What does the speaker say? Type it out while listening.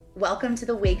Welcome to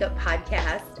the Wake Up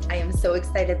Podcast. I am so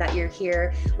excited that you're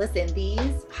here. Listen,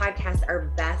 these podcasts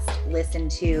are best listened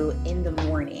to in the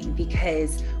morning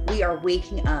because we are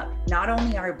waking up not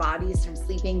only our bodies from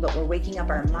sleeping, but we're waking up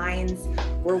our minds,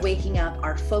 we're waking up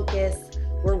our focus,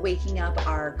 we're waking up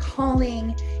our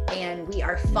calling, and we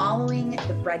are following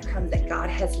the breadcrumbs that God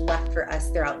has left for us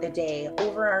throughout the day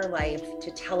over our life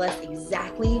to tell us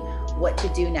exactly what to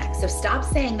do next. So stop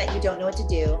saying that you don't know what to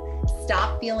do.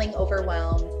 Stop feeling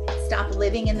overwhelmed. Stop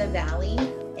living in the valley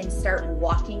and start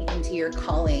walking into your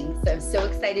calling. So I'm so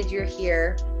excited you're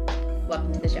here.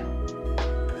 Welcome to the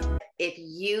show. If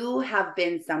you have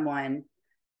been someone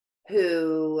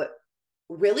who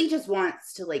really just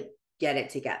wants to get it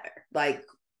together, like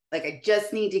I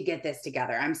just need to get this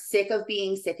together. I'm sick of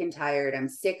being sick and tired. I'm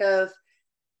sick of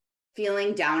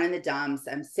feeling down in the dumps.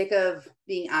 I'm sick of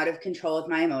being out of control of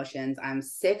my emotions. I'm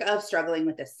sick of struggling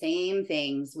with the same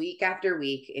things week after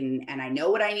week. And I know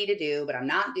what I need to do, but I'm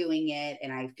not doing it.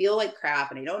 And I feel like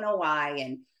crap and I don't know why.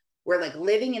 And we're like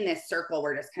living in this circle.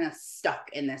 We're just kind of stuck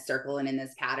in this circle and in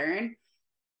this pattern.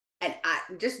 And I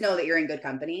just know that you're in good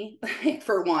company.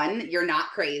 For one, you're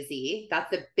not crazy.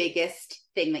 That's the biggest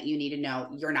thing that you need to know.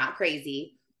 You're not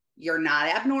crazy. You're not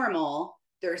abnormal.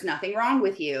 There's nothing wrong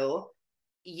with you.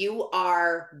 You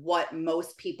are what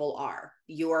most people are.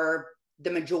 You're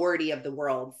the majority of the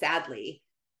world, sadly.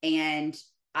 And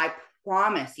I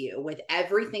promise you, with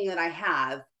everything that I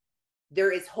have,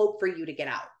 there is hope for you to get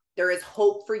out. There is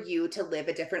hope for you to live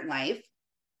a different life,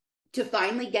 to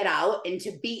finally get out and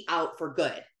to be out for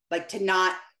good. Like to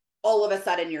not all of a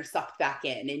sudden you're sucked back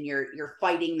in and you're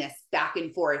fighting this back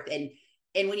and forth. And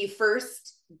when you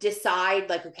first decide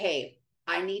like, okay,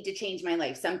 I need to change my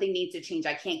life. Something needs to change.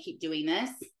 I can't keep doing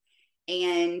this.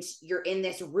 And you're in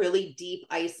this really deep,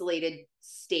 isolated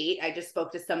state. I just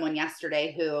spoke to someone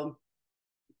yesterday who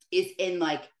is in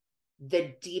like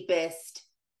the deepest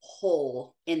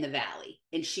hole in the valley.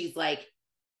 And she's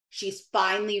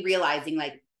finally realizing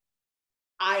like,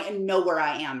 I know where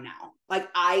I am now. Like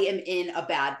I am in a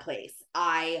bad place.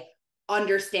 I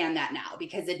understand that now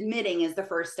because admitting is the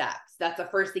first step. That's the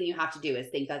first thing you have to do is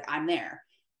think like I'm there.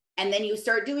 And then you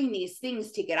start doing these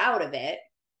things to get out of it.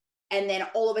 And then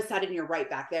all of a sudden you're right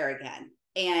back there again.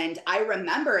 And I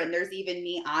remember, and there's even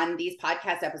me on these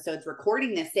podcast episodes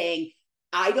recording this saying,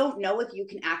 I don't know if you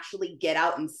can actually get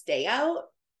out and stay out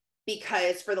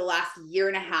because for the last year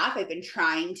and a half, I've been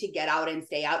trying to get out and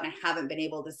stay out and I haven't been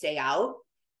able to stay out.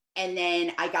 And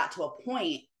then I got to a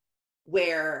point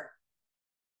where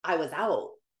I was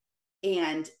out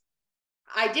and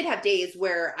I did have days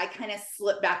where I kind of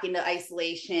slipped back into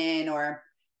isolation or,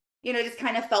 just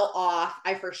kind of fell off.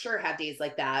 I for sure have days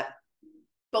like that.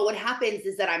 But what happens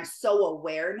is that I'm so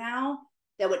aware now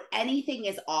that when anything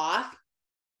is off,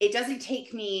 it doesn't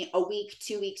take me a week,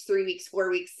 2 weeks, 3 weeks, 4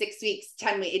 weeks, 6 weeks,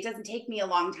 10 weeks. It doesn't take me a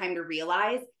long time to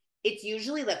realize. It's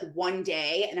usually like one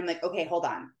day and I'm like, okay, hold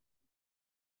on.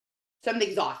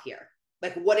 Something's off here.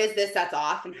 Like, what is this that's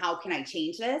off and how can I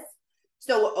change this?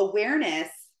 So awareness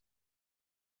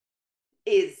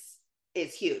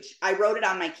is huge. I wrote it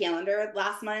on my calendar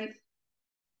last month,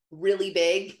 really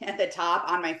big at the top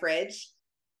on my fridge,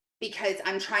 because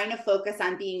I'm trying to focus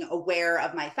on being aware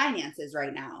of my finances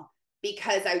right now,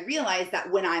 because I realize that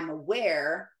when I'm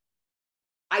aware,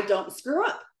 I don't screw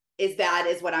up as bad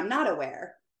as when I'm not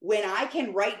aware. When I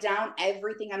can write down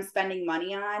everything I'm spending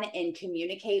money on and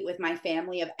communicate with my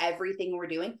family of everything we're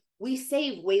doing, we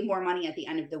save way more money at the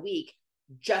end of the week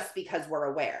just because we're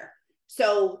aware.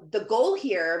 So the goal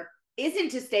here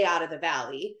isn't to stay out of the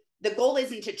valley. The goal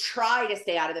isn't to try to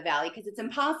stay out of the valley because it's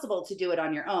impossible to do it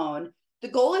on your own. The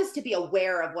goal is to be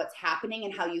aware of what's happening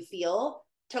and how you feel,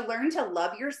 to learn to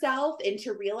love yourself and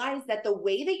to realize that the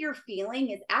way that you're feeling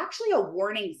is actually a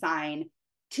warning sign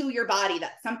to your body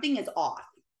that something is off.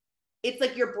 It's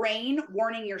like your brain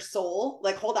warning your soul,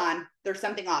 like, hold on, there's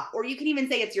something off. Or you can even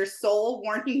say it's your soul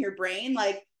warning your brain,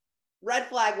 like, red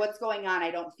flag, what's going on?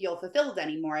 I don't feel fulfilled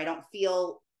anymore. I don't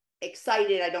feel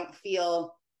excited. I don't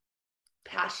feel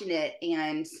passionate.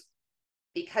 And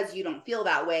because you don't feel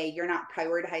that way, you're not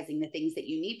prioritizing the things that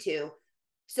you need to.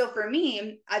 So for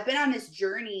me, I've been on this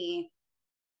journey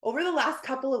over the last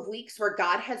couple of weeks where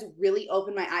God has really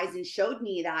opened my eyes and showed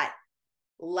me that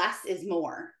less is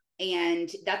more.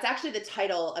 And that's actually the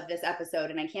title of this episode.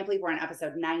 And I can't believe we're on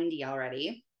episode 90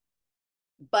 already.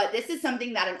 But this is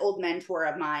something that an old mentor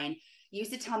of mine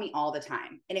used to tell me all the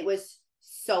time. And it was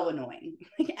so annoying.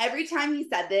 Like every time he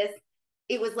said this,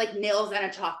 it was like nails on a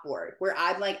chalkboard where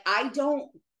I'm like, I don't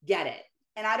get it.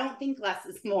 And I don't think less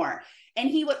is more. And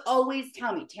he would always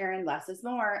tell me, Taryn, less is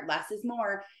more, less is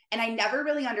more. And I never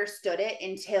really understood it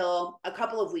until a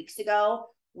couple of weeks ago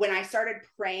when I started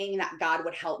praying that God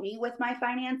would help me with my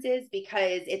finances,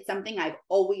 because it's something I've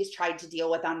always tried to deal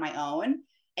with on my own.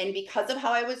 And because of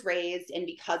how I was raised and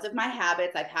because of my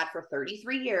habits I've had for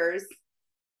 33 years,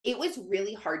 it was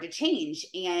really hard to change.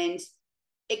 And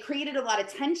it created a lot of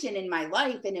tension in my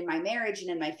life and in my marriage and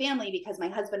in my family, because my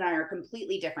husband and I are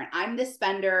completely different. I'm the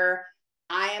spender.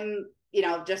 I am,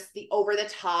 just the over the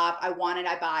top. I want it,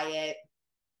 I buy it.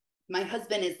 My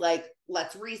husband is like,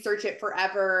 let's research it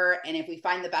forever. And if we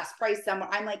find the best price somewhere,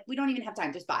 I'm like, we don't even have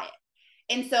time, just buy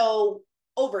it. And so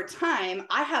over time,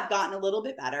 I have gotten a little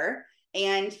bit better,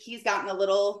 and he's gotten a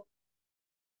little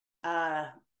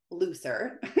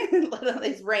looser.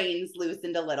 His reins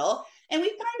loosened a little. And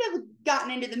we've kind of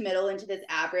gotten into the middle, into this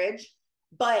average.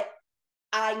 But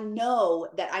I know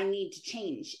that I need to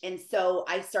change. And so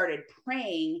I started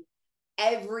praying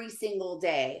every single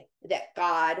day that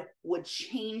God would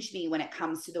change me when it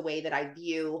comes to the way that I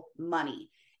view money.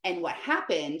 And what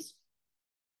happened,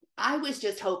 I was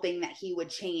just hoping that he would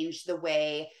change the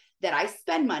way that I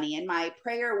spend money. And my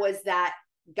prayer was that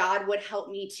God would help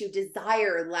me to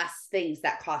desire less things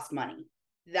that cost money.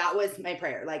 That was my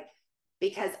prayer.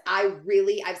 Because I've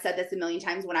said this a million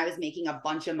times, when I was making a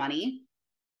bunch of money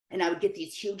and I would get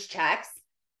these huge checks,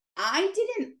 I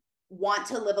didn't want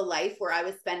to live a life where I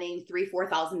was spending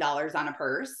 $3,000-$4,000 on a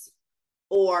purse,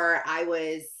 or I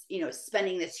was,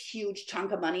 spending this huge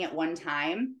chunk of money at one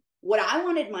time. What I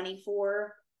wanted money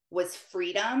for was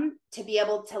freedom to be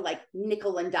able to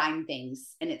nickel and dime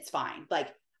things, and it's fine.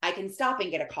 I can stop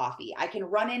and get a coffee. I can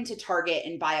run into Target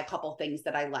and buy a couple things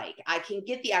that I like. I can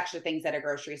get the extra things at a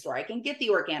grocery store. I can get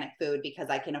the organic food because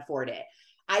I can afford it.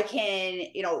 I can,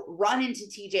 run into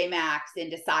TJ Maxx and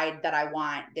decide that I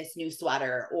want this new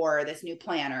sweater or this new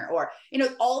planner, or,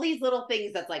 all these little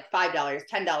things that's like $5, $10,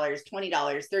 $20,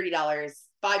 $30,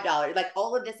 $5,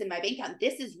 all of this in my bank account.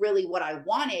 This is really what I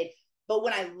wanted. But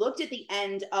when I looked at the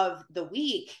end of the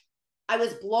week, I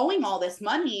was blowing all this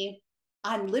money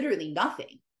on literally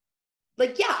nothing.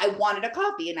 Yeah, I wanted a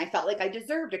coffee and I felt like I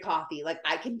deserved a coffee.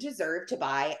 I can deserve to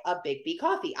buy a Big B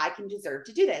coffee. I can deserve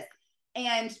to do this.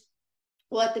 And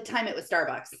well, at the time it was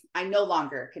Starbucks. I no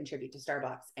longer contribute to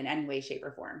Starbucks in any way, shape,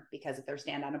 or form because of their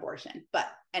stand on abortion. But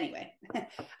anyway,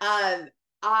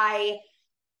 I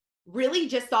really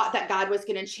just thought that God was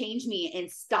going to change me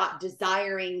and stop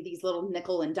desiring these little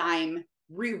nickel and dime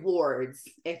rewards,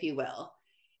 if you will.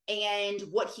 And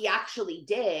what he actually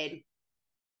did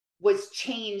was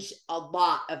change a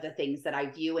lot of the things that I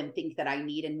view and think that I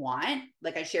need and want.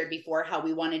 Like I shared before, how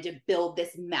we wanted to build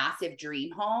this massive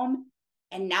dream home.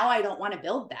 And now I don't want to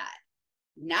build that.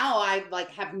 Now I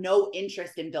have no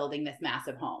interest in building this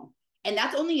massive home. And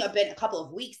that's only been a couple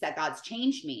of weeks that God's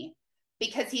changed me,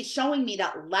 because he's showing me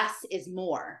that less is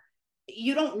more.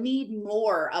 You don't need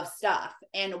more of stuff.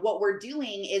 And what we're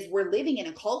doing is we're living in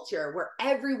a culture where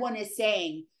everyone is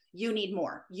saying, you need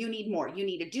more, you need more, you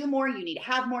need to do more, you need to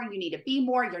have more, you need to be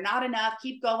more, you're not enough,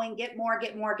 keep going, get more,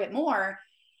 get more, get more.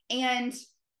 And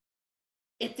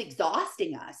it's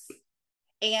exhausting us.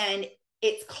 And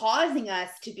it's causing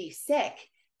us to be sick,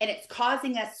 and it's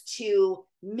causing us to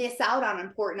miss out on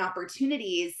important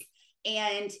opportunities.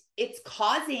 And it's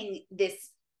causing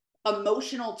this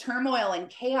emotional turmoil and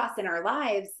chaos in our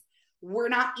lives. We're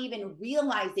not even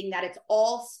realizing that it's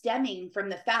all stemming from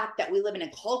the fact that we live in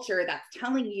a culture that's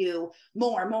telling you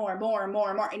more, more, more,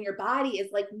 more, more. And your body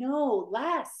is like, no,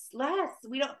 less.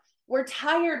 We're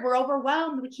tired. We're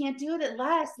overwhelmed. We can't do it.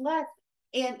 Less.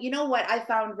 And you know what I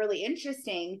found really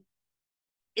interesting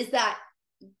is that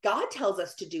God tells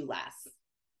us to do less.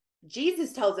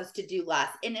 Jesus tells us to do less.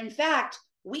 And in fact,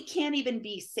 we can't even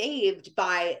be saved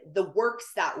by the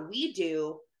works that we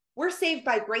do. We're saved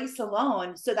by grace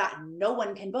alone, so that no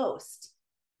one can boast.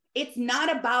 It's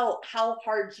not about how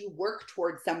hard you work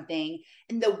towards something.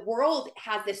 And the world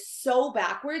has this so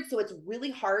backwards. So it's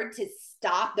really hard to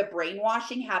stop the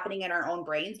brainwashing happening in our own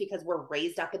brains, because we're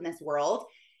raised up in this world.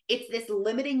 It's this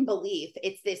limiting belief.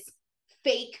 It's this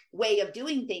fake way of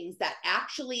doing things that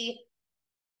actually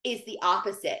is the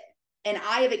opposite. And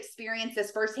I have experienced this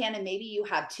firsthand, and maybe you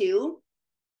have too,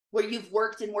 where you've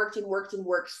worked and worked and worked and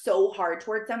worked so hard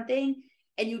towards something,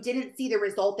 and you didn't see the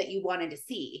result that you wanted to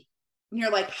see. And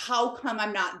you're like, how come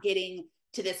I'm not getting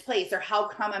to this place? Or how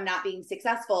come I'm not being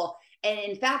successful? And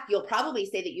in fact, you'll probably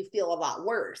say that you feel a lot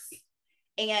worse.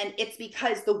 And it's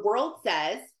because the world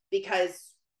says, because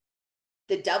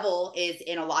the devil is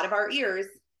in a lot of our ears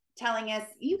telling us,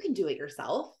 you can do it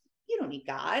yourself. You don't need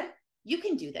God. You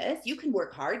can do this. You can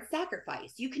work hard,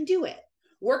 sacrifice. You can do it.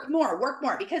 Work more.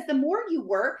 Because the more you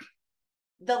work,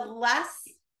 the less,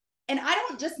 and I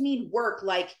don't just mean work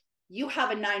like you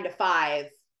have a 9 to 5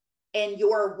 and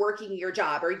you're working your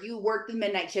job, or you work the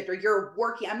midnight shift, or you're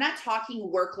working, I'm not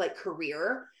talking work like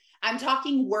career. I'm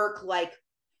talking work like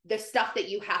the stuff that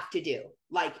you have to do,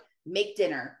 like make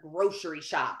dinner, grocery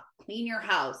shop, clean your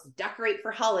house, decorate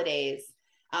for holidays,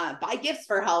 buy gifts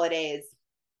for holidays.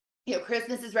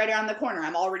 Christmas is right around the corner.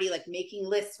 I'm already like making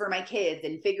lists for my kids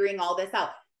and figuring all this out.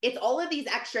 It's all of these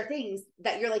extra things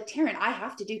that you're like, Taryn, I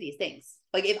have to do these things.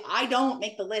 Like if I don't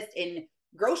make the list in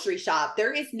grocery shop,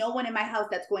 there is no one in my house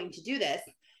that's going to do this.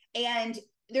 And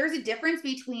there's a difference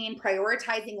between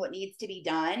prioritizing what needs to be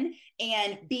done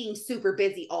and being super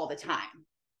busy all the time.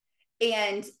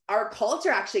 And our culture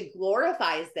actually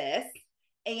glorifies this.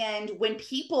 And when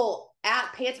people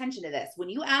pay attention to this, when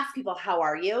you ask people, how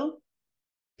are you?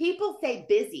 People say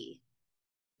busy,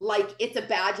 like it's a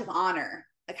badge of honor.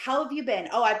 Like, how have you been?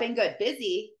 Oh, I've been good.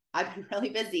 Busy. I've been really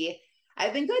busy.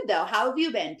 I've been good though. How have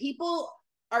you been? People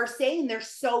are saying they're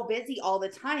so busy all the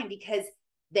time because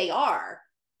they are.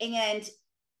 And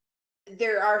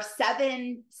there are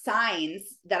 7 signs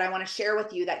that I want to share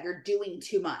with you that you're doing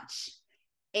too much.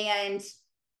 And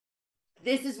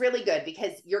this is really good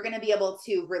because you're going to be able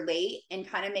to relate and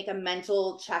kind of make a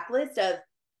mental checklist of,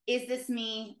 is this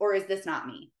me or is this not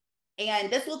me?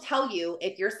 And this will tell you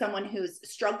if you're someone who's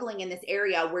struggling in this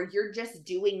area where you're just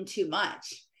doing too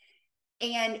much.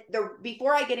 And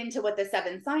before I get into what the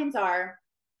 7 signs are,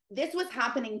 this was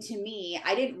happening to me.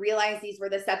 I didn't realize these were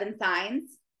the 7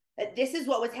 signs, but this is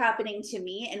what was happening to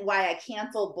me and why I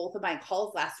canceled both of my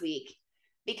calls last week,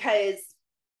 because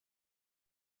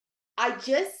I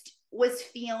just was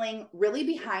feeling really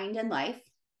behind in life.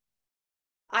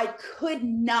 I could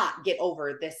not get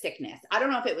over this sickness. I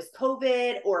don't know if it was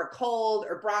COVID or a cold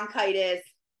or bronchitis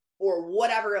or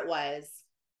whatever it was.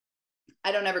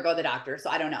 I don't ever go to the doctor, so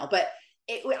I don't know. But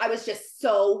I was just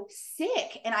so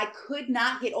sick and I could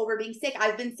not get over being sick.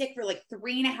 I've been sick for like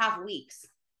 3.5 weeks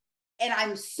and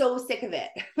I'm so sick of it.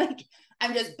 Like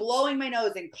I'm just blowing my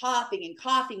nose and coughing and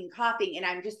coughing and coughing. And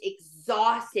I'm just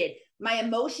exhausted. My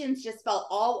emotions just felt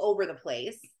all over the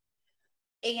place.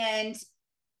 And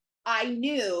I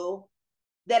knew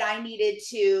that I needed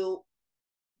to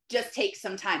just take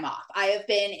some time off. I have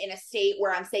been in a state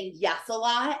where I'm saying yes a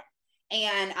lot,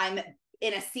 and I'm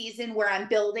in a season where I'm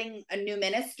building a new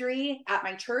ministry at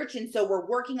my church. And so we're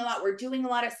working a lot. We're doing a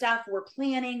lot of stuff. We're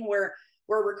planning. We're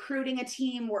recruiting a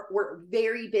team. We're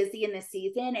very busy in this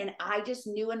season. And I just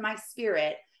knew in my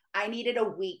spirit, I needed a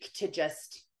week to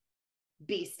just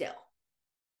be still.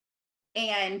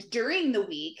 And during the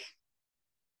week,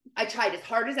 I tried as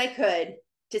hard as I could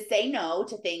to say no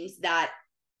to things that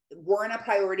weren't a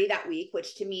priority that week,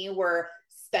 which to me were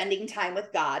spending time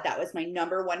with God. That was my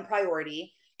number one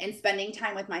priority, and spending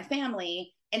time with my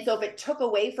family. And so if it took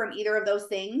away from either of those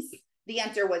things, the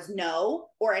answer was no,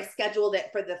 or I scheduled it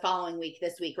for the following week,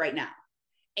 this week, right now.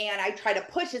 And I tried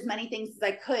to push as many things as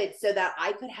I could so that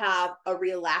I could have a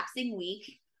relaxing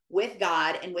week with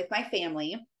God and with my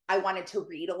family. I wanted to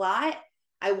read a lot.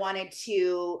 I wanted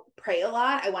to pray a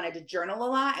lot. I wanted to journal a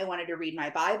lot. I wanted to read my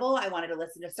Bible. I wanted to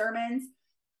listen to sermons.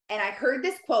 And I heard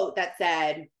this quote that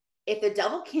said, if the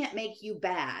devil can't make you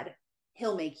bad,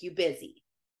 he'll make you busy.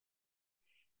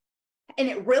 And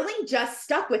it really just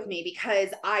stuck with me because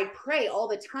I pray all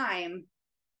the time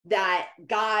that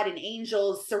God and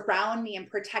angels surround me and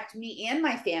protect me and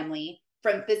my family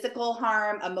from physical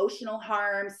harm, emotional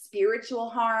harm, spiritual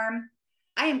harm.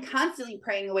 I am constantly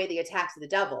praying away the attacks of the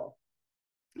devil.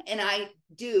 And I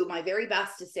do my very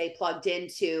best to stay plugged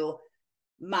into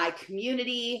my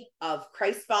community of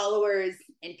Christ followers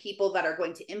and people that are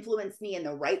going to influence me in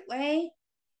the right way.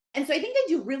 And so I think I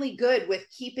do really good with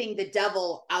keeping the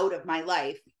devil out of my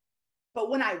life. But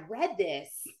when I read this,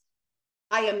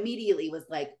 I immediately was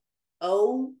like,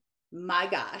 oh my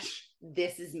gosh,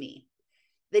 this is me.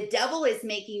 The devil is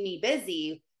making me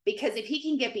busy because if he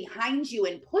can get behind you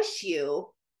and push you,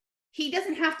 he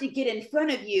doesn't have to get in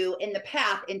front of you in the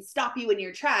path and stop you in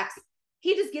your tracks.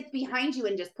 He just gets behind you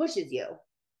and just pushes you.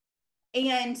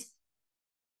 And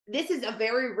this is a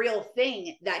very real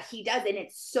thing that he does. And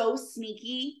it's so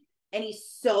sneaky and he's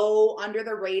so under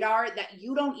the radar that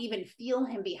you don't even feel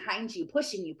him behind you,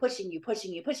 pushing you, pushing you,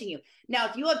 pushing you, pushing you. Now,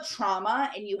 if you have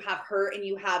trauma and you have hurt and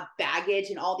you have baggage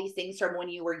and all these things from when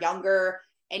you were younger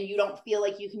and you don't feel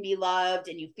like you can be loved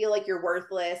and you feel like you're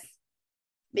worthless,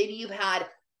 maybe you've had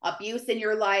abuse in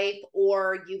your life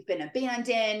or you've been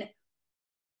abandoned,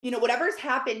 whatever's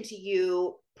happened to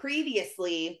you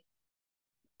previously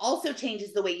also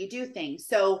changes the way you do things.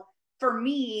 So for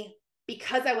me,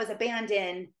 because I was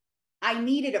abandoned, I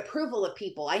needed approval of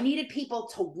people. I needed people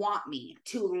to want me,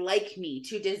 to like me,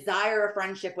 to desire a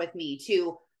friendship with me,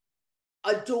 to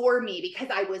adore me because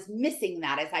I was missing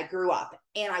that as I grew up.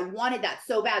 And I wanted that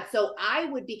so bad. So I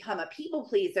would become a people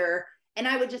pleaser and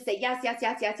I would just say yes, yes,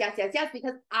 yes, yes, yes, yes, yes,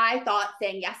 because I thought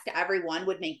saying yes to everyone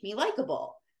would make me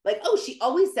likable. Like, oh, she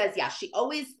always says yes. She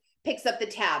always picks up the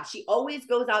tab. She always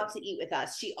goes out to eat with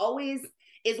us. She always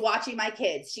is watching my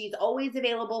kids. She's always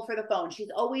available for the phone. She's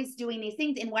always doing these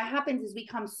things. And what happens is we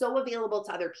become so available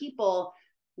to other people,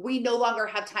 we no longer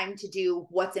have time to do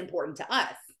what's important to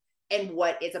us and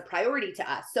what is a priority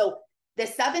to us. So the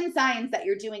 7 signs that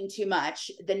you're doing too much,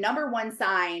 the number 1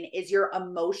 sign is your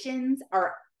emotions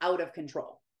are out of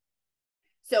control.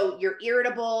 So you're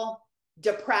irritable,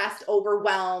 depressed,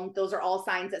 overwhelmed. Those are all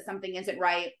signs that something isn't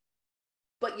right.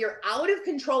 But your out of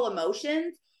control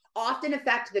emotions often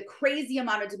affect the crazy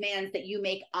amount of demands that you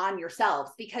make on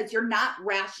yourselves because you're not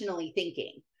rationally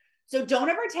thinking. So don't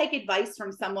ever take advice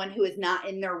from someone who is not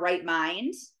in their right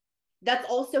mind. That's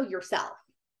also yourself.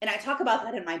 And I talk about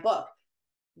that in my book.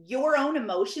 Your own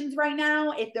emotions right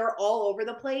now, if they're all over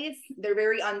the place, they're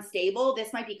very unstable.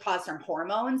 This might be caused from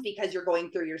hormones because you're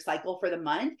going through your cycle for the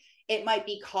month. It might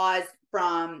be caused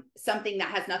from something that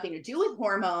has nothing to do with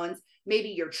hormones. Maybe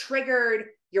you're triggered,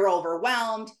 you're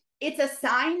overwhelmed. It's a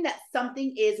sign that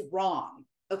something is wrong.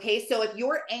 Okay. So if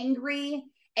you're angry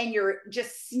and you're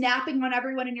just snapping on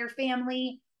everyone in your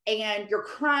family and you're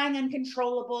crying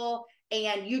uncontrollable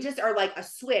and you just are like a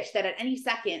switch that at any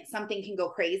second something can go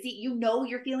crazy, you know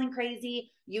you're feeling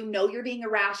crazy, you know you're being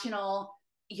irrational,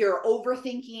 you're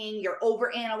overthinking, you're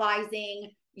overanalyzing,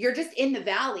 you're just in the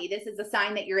valley. This is a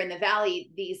sign that you're in the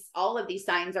valley. All of these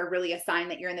signs are really a sign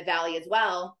that you're in the valley as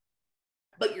well,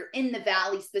 but you're in the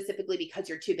valley specifically because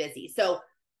you're too busy. So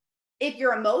if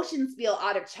your emotions feel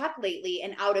out of check lately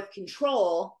and out of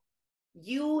control,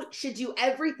 you should do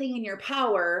everything in your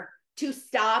power to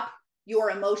stop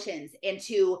your emotions and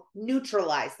to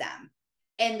neutralize them.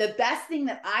 And the best thing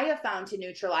that I have found to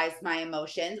neutralize my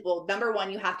emotions, well, number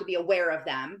 1, you have to be aware of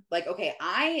them. Like, okay,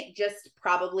 I just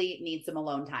probably need some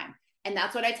alone time. And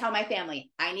that's what I tell my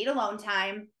family. I need alone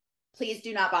time. Please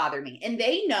do not bother me. And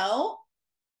they know,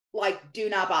 like, do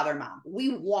not bother mom.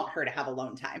 We want her to have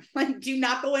alone time. Like, do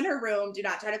not go in her room. Do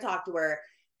not try to talk to her,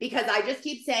 because I just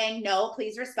keep saying, no,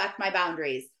 please respect my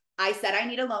boundaries. I said I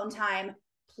need alone time.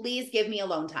 Please give me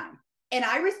alone time. And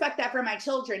I respect that for my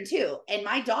children too. And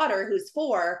my daughter, who's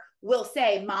 4, will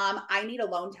say, Mom, I need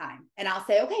alone time. And I'll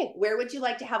say, okay, where would you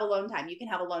like to have alone time? You can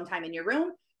have alone time in your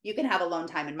room. You can have alone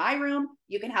time in my room.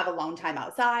 You can have alone time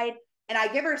outside. And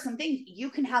I give her some things. You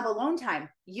can have alone time.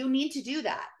 You need to do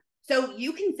that. So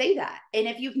you can say that. And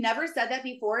if you've never said that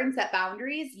before and set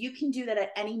boundaries, you can do that at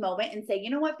any moment and say, you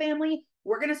know what, family,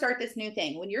 we're going to start this new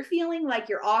thing. When you're feeling like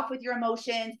you're off with your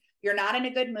emotions, you're not in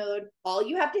a good mood, all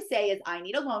you have to say is, I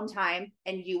need alone time,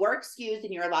 and you are excused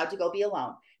and you're allowed to go be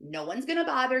alone. No one's going to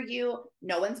bother you.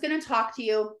 No one's going to talk to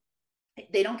you.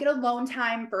 They don't get alone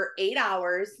time for 8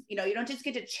 hours. You know, you don't just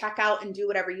get to check out and do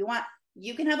whatever you want.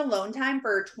 You can have alone time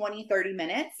for 20, 30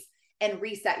 minutes and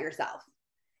reset yourself.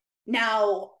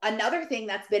 Now, another thing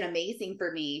that's been amazing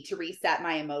for me to reset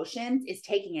my emotions is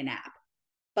taking a nap.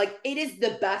 Like, it is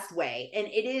the best way. And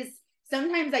it is,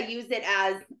 sometimes I use it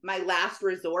as my last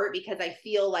resort because I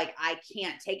feel like I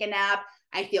can't take a nap.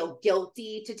 I feel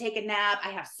guilty to take a nap. I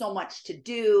have so much to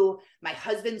do. My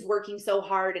husband's working so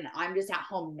hard and I'm just at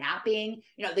home napping.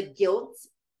 You know, the guilt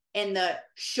and the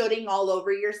shoulding all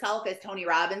over yourself, as Tony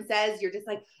Robbins says, you're just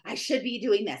like, I should be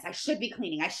doing this. I should be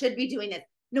cleaning. I should be doing this.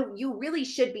 No, you really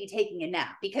should be taking a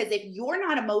nap, because if you're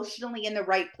not emotionally in the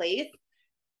right place,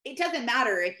 it doesn't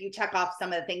matter if you check off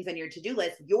some of the things on your to-do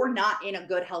list. You're not in a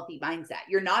good, healthy mindset.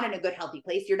 You're not in a good, healthy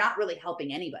place. You're not really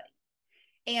helping anybody.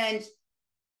 And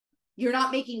you're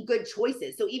not making good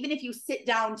choices. So even if you sit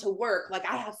down to work, like,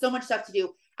 I have so much stuff to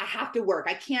do, I have to work,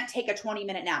 I can't take a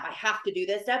 20-minute nap, I have to do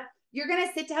this stuff, you're going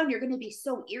to sit down, you're going to be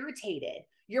so irritated.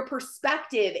 Your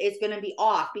perspective is going to be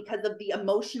off because of the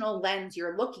emotional lens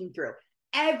you're looking through.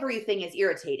 Everything is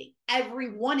irritating.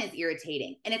 Everyone is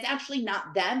irritating. And it's actually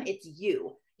not them, it's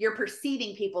you. You're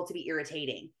perceiving people to be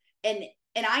irritating. And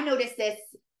I notice this,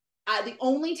 the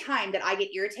only time that I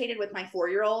get irritated with my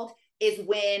 4-year-old is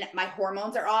when my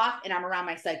hormones are off and I'm around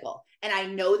my cycle. And I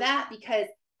know that because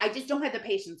I just don't have the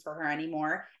patience for her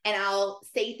anymore. And I'll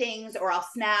say things, or I'll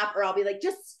snap, or I'll be like,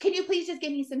 can you please just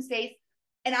give me some space?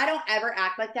 And I don't ever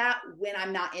act like that when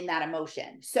I'm not in that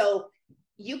emotion. So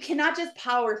you cannot just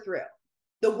power through.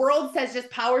 The world says just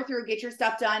power through, get your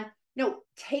stuff done. No,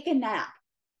 take a nap.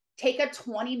 Take a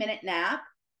 20-minute nap,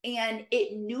 and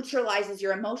it neutralizes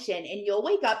your emotion, and you'll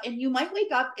wake up, and you might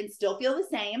wake up and still feel the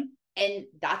same, and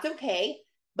that's okay,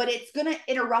 but it's going to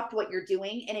interrupt what you're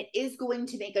doing, and it is going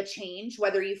to make a change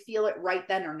whether you feel it right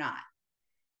then or not.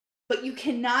 but you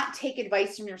cannot take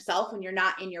advice from yourself when you're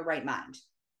not in your right mind.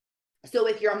 So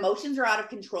if your emotions are out of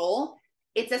control,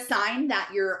 it's a sign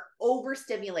that you're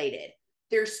overstimulated.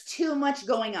 There's too much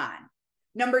going on.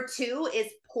 Number 2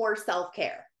 is poor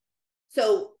self-care.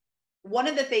 So one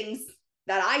of the things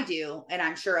that I do, and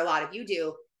I'm sure a lot of you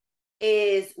do,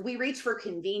 is we reach for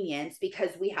convenience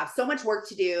because we have so much work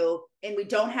to do and we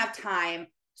don't have time.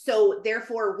 So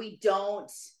therefore, we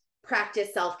don't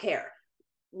practice self-care.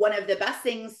 One of the best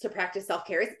things to practice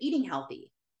self-care is eating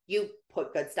healthy. You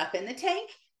put good stuff in the tank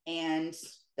and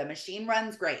the machine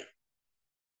runs great.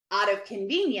 Out of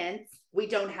convenience, we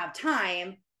don't have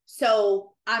time.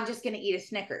 So I'm just going to eat a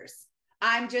Snickers.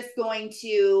 I'm just going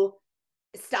to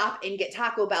stop and get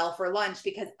Taco Bell for lunch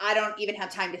because I don't even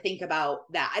have time to think about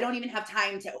that. I don't even have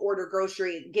time to order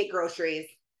groceries, get groceries,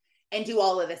 and do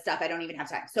all of this stuff. I don't even have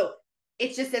time. So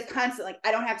it's just this constant, like,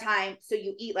 I don't have time. So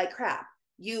you eat like crap.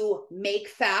 You make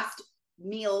fast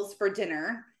meals for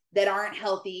dinner that aren't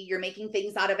healthy. You're making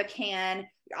things out of a can,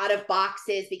 out of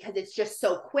boxes because it's just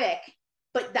so quick.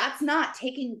 But that's not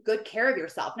taking good care of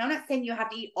yourself. Now, I'm not saying you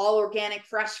have to eat all organic,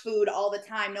 fresh food all the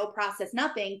time, no processed,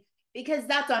 nothing, because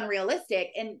that's unrealistic.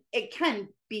 And it can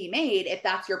be made if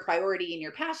that's your priority and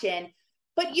your passion,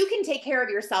 but you can take care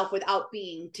of yourself without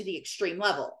being to the extreme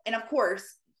level. And of course,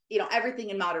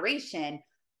 everything in moderation.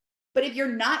 But if you're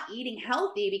not eating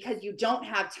healthy because you don't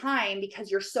have time, because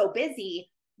you're so busy,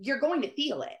 you're going to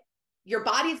feel it. Your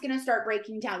body's going to start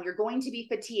breaking down. You're going to be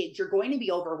fatigued. You're going to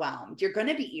be overwhelmed. You're going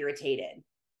to be irritated.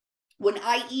 When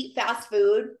I eat fast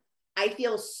food, I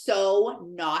feel so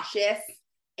nauseous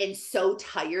and so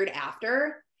tired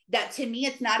after that. To me,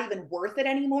 it's not even worth it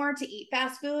anymore to eat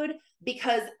fast food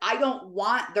because I don't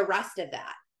want the rest of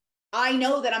that. I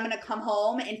know that I'm going to come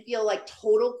home and feel like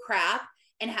total crap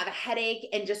and have a headache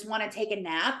and just want to take a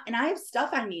nap. And I have stuff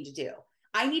I need to do.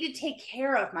 I need to take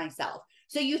care of myself.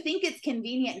 So you think it's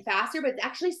convenient and faster, but it's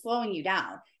actually slowing you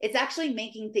down. It's actually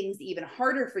making things even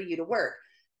harder for you to work.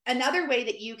 Another way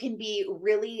that you can be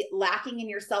really lacking in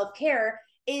your self-care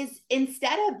is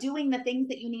instead of doing the things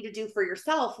that you need to do for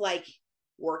yourself, like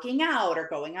working out or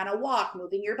going on a walk,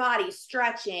 moving your body,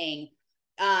 stretching,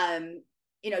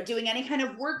 doing any kind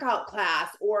of workout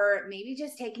class, or maybe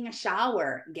just taking a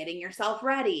shower, getting yourself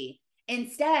ready.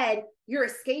 Instead, you're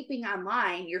escaping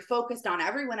online. You're focused on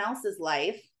everyone else's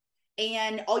life.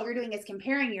 And all you're doing is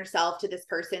comparing yourself to this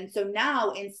person. So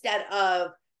now instead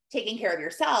of taking care of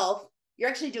yourself, you're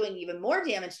actually doing even more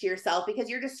damage to yourself because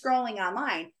you're just scrolling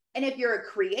online. And if you're a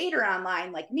creator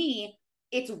online like me,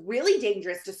 it's really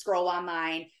dangerous to scroll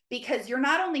online because you're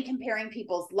not only comparing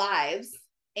people's lives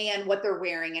and what they're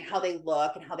wearing and how they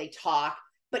look and how they talk,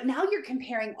 but now you're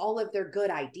comparing all of their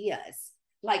good ideas.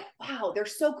 Like, wow, they're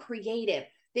so creative.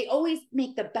 They always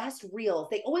make the best reels.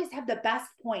 They always have the best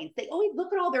points. They always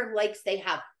look at all their likes they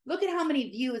have. Look at how many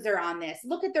views are on this.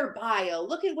 Look at their bio.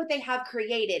 Look at what they have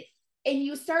created. And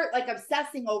you start like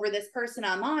obsessing over this person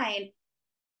online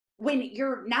when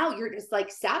you're just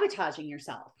like sabotaging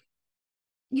yourself.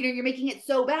 You're making it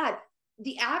so bad.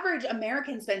 The average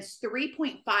American spends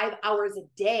 3.5 hours a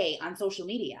day on social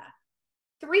media.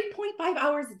 3.5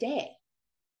 hours a day.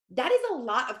 That is a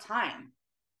lot of time.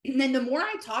 And then the more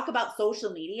I talk about social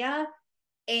media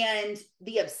and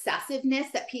the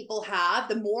obsessiveness that people have,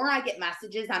 the more I get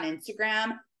messages on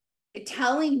Instagram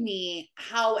telling me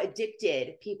how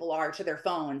addicted people are to their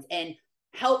phones and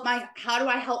how do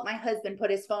I help my husband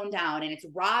put his phone down? And it's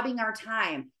robbing our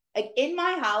time. Like in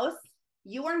my house,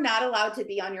 you are not allowed to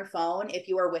be on your phone if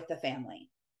you are with the family.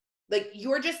 Like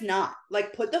you're just not.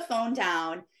 Like put the phone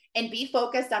down and be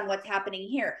focused on what's happening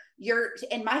here.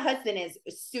 And my husband is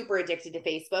super addicted to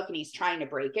Facebook and he's trying to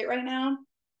break it right now.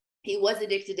 He was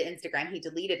addicted to Instagram. He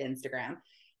deleted Instagram.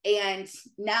 And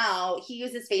now he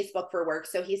uses Facebook for work,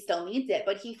 so he still needs it.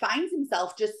 But he finds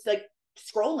himself just like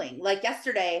scrolling. Like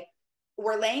yesterday,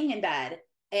 we're laying in bed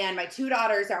and my 2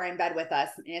 daughters are in bed with us.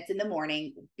 And it's in the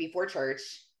morning before church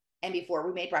and before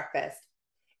we made breakfast.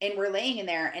 And we're laying in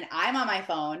there and I'm on my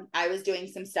phone. I was doing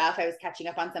some stuff. I was catching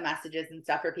up on some messages and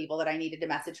stuff for people that I needed to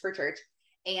message for church.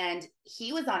 And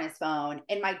he was on his phone.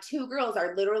 And my 2 girls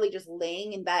are literally just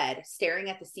laying in bed, staring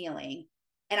at the ceiling.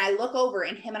 And I look over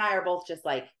and him and I are both just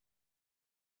like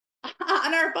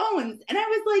on our phones. And I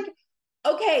was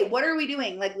like, okay, what are we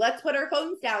doing? Like, let's put our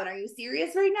phones down. Are you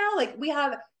serious right now? Like we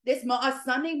have a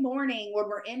Sunday morning when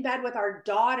we're in bed with our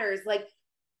daughters, like,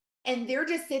 and they're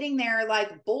just sitting there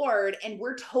like bored and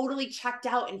we're totally checked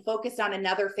out and focused on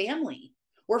another family.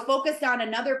 We're focused on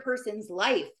another person's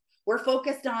life. We're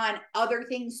focused on other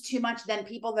things too much than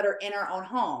people that are in our own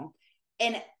home.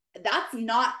 And that's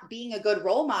not being a good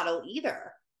role model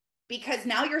either, because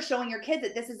now you're showing your kids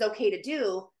that this is okay to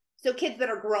do. So kids that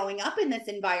are growing up in this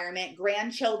environment,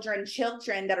 grandchildren,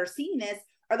 children that are seeing this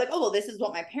are like, oh, well, this is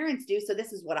what my parents do, so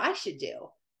this is what I should do.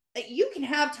 You can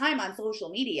have time on social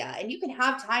media and you can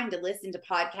have time to listen to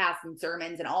podcasts and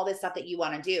sermons and all this stuff that you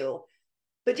want to do.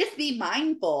 But just be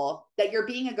mindful that you're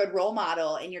being a good role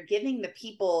model and you're giving the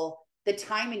people the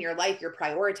time in your life, you're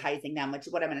prioritizing them, which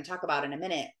is what I'm going to talk about in a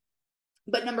minute.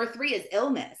 But number 3 is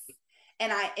illness.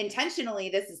 And I intentionally,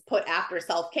 this is put after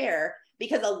self-care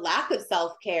because a lack of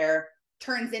self-care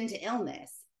turns into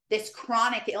illness, this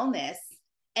chronic illness.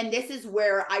 And this is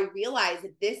where I realized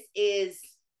that this is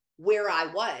where I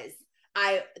was.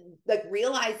 I like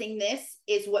realizing this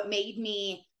is what made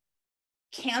me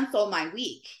cancel my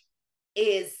week.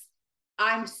 Is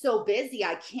I'm so busy,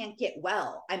 I can't get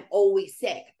well. I'm always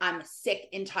sick. I'm sick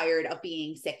and tired of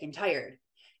being sick and tired.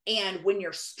 And when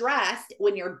you're stressed,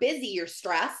 when you're busy, you're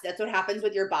stressed. That's what happens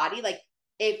with your body. Like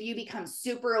if you become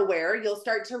super aware, you'll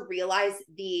start to realize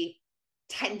the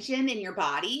tension in your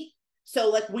body. So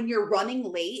like when you're running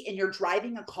late and you're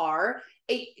driving a car,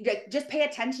 just pay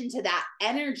attention to that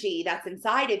energy that's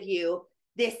inside of you,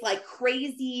 this like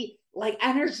crazy like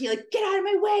energy, like get out of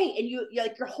my way. And you're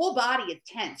like, your whole body is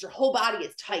tense. Your whole body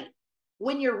is tight.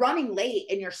 When you're running late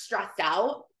and you're stressed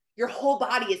out, your whole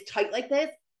body is tight like this.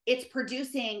 It's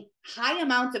producing high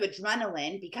amounts of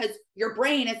adrenaline because your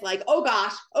brain is like, oh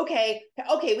gosh, okay,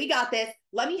 we got this.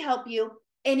 Let me help you.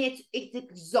 And it's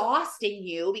exhausting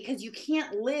you because you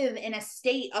can't live in a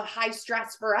state of high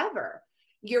stress forever.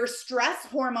 Your stress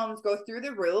hormones go through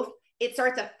the roof. It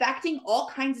starts affecting all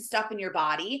kinds of stuff in your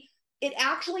body. It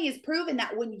actually is proven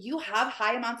that when you have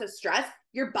high amounts of stress,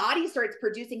 your body starts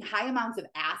producing high amounts of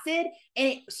acid and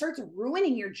it starts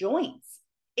ruining your joints.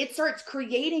 It starts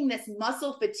creating this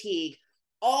muscle fatigue,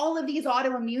 all of these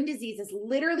autoimmune diseases,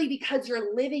 literally because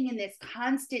you're living in this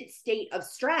constant state of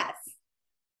stress.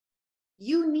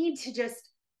 You need to just,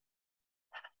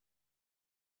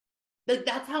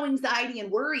 that's how anxiety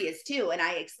and worry is too. And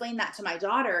I explained that to my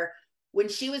daughter when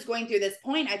she was going through this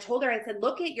point. I told her, I said,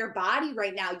 look at your body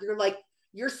right now.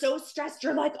 You're so stressed.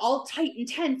 You're like all tight and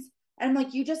tense. And I'm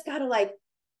like, you just got to like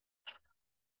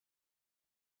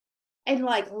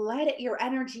let your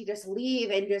energy just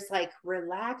leave and just like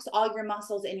relax all your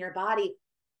muscles in your body.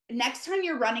 Next time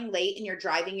you're running late and you're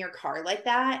driving your car like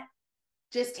that,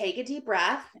 just take a deep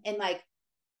breath and like,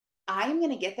 I'm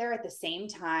going to get there at the same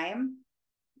time,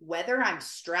 whether I'm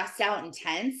stressed out and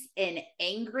tense and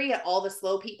angry at all the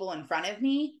slow people in front of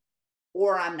me,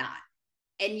 or I'm not.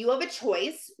 And you have a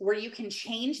choice where you can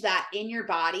change that in your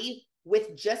body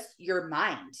with just your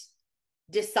mind,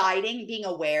 deciding, being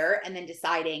aware, and then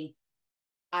deciding,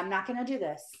 I'm not going to do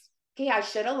this. Okay, I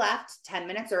should have left 10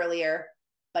 minutes earlier,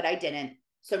 but I didn't.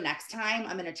 So next time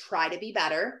I'm going to try to be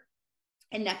better.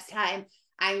 And next time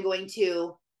I'm going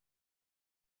to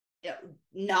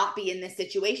not be in this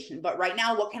situation. But right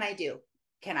now, what can I do?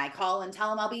 Can I call and tell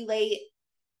them I'll be late?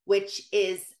 Which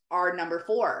is our number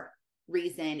 4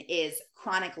 reason, is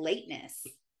chronic lateness.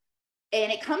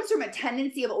 And it comes from a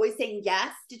tendency of always saying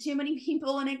yes to too many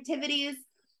people and activities.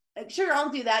 Like, sure, I'll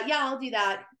do that. Yeah, I'll do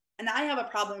that. And I have a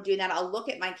problem with doing that. I'll look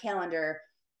at my calendar.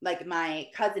 Like my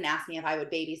cousin asked me if I would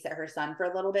babysit her son for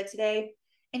a little bit today.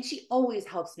 And she always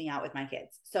helps me out with my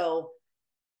kids. So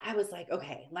I was like,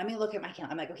 okay, let me look at my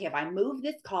calendar. I'm like, okay, if I move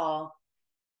this call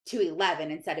to 11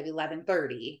 instead of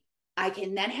 11:30, I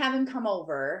can then have him come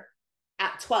over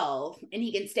at 12 and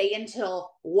he can stay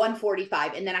until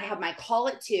 1:45. And then I have my call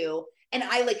at 2. And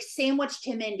I like sandwiched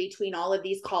him in between all of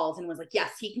these calls and was like,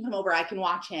 yes, he can come over. I can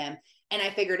watch him. And I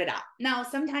figured it out. Now,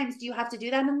 sometimes do you have to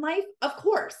do that in life? Of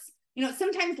course.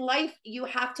 Sometimes life, you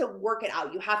have to work it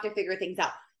out. You have to figure things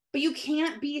out. But you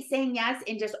can't be saying yes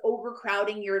and just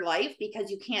overcrowding your life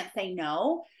because you can't say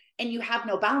no and you have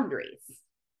no boundaries,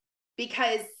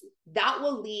 because that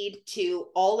will lead to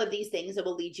all of these things that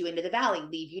will lead you into the valley,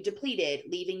 leave you depleted,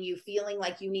 leaving you feeling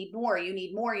like you need more,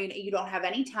 you don't have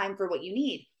any time for what you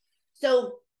need.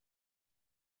 So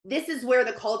this is where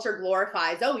the culture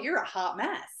glorifies, oh, you're a hot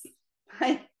mess.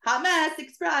 Hot mess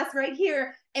express right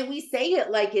here. And we say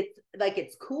it like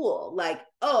it's cool. Like,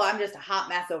 oh, I'm just a hot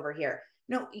mess over here.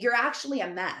 No, you're actually a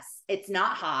mess. It's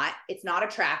not hot. It's not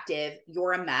attractive.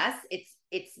 You're a mess.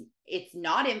 It's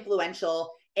not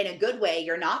influential in a good way.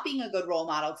 You're not being a good role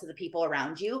model to the people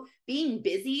around you. Being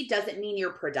busy doesn't mean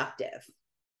you're productive.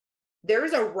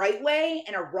 There's a right way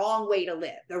and a wrong way to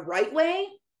live. The right way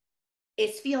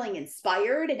is feeling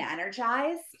inspired and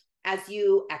energized as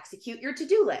you execute your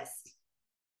to-do list.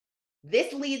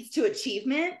 This leads to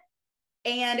achievement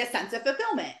and a sense of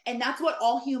fulfillment. And that's what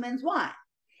all humans want.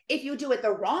 If you do it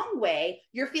the wrong way,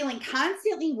 you're feeling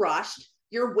constantly rushed,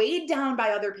 You're weighed down by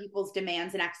other people's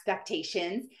demands and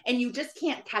expectations, and you just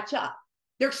can't catch up.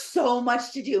 There's so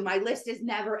much to do. My list is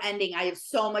never ending. I have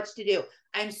so much to do.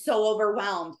 I'm so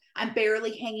overwhelmed. I'm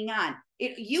barely hanging on.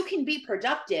 You can be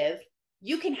productive.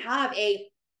 You can have a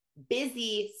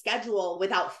busy schedule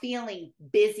without feeling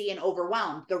busy and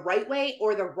overwhelmed, the right way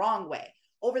or the wrong way.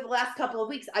 Over the last couple of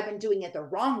weeks, I've been doing it the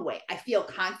wrong way. I feel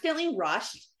constantly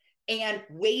rushed and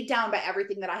weighed down by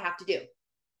everything that I have to do.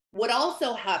 What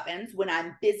also happens when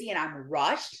I'm busy and I'm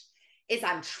rushed is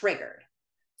I'm triggered.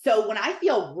 So when I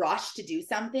feel rushed to do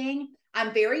something,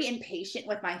 I'm very impatient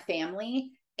with my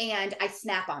family and I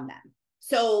snap on them.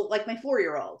 So like my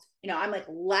 4-year-old, I'm like,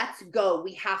 let's go.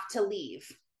 We have to leave.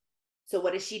 So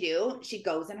what does she do? She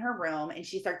goes in her room and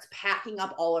she starts packing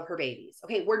up all of her babies.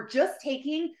 Okay, we're just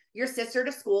taking your sister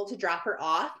to school to drop her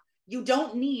off. You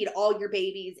don't need all your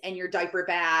babies and your diaper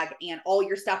bag and all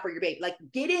your stuff for your baby. Like,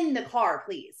 get in the car,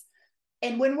 please.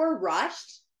 And when we're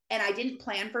rushed and I didn't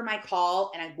plan for my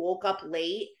call and I woke up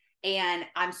late and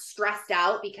I'm stressed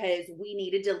out because we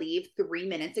needed to leave 3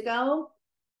 minutes ago,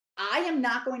 I am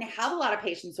not going to have a lot of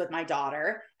patience with my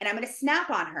daughter, and I'm going to snap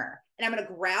on her and I'm going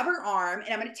to grab her arm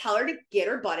and I'm going to tell her to get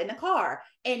her butt in the car.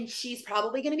 And she's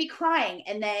probably going to be crying.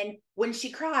 And then when she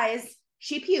cries,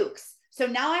 she pukes. So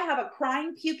now I have a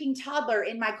crying, puking toddler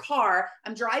in my car.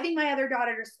 I'm driving my other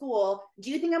daughter to school.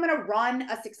 Do you think I'm going to run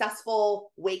a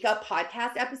successful wake up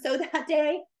podcast episode that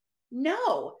day?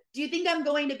 No. Do you think I'm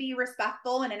going to be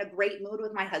respectful and in a great mood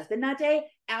with my husband that day?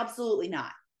 Absolutely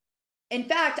not. In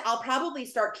fact, I'll probably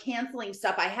start canceling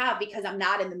stuff I have because I'm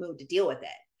not in the mood to deal with it.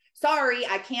 Sorry,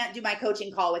 I can't do my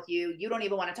coaching call with you. You don't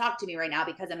even want to talk to me right now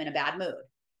because I'm in a bad mood.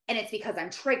 And it's because I'm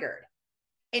triggered.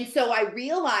 And so I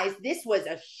realized this was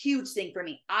a huge thing for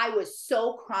me. I was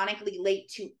so chronically late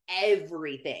to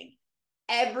everything.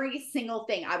 Every single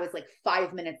thing I was like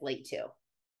 5 minutes late to.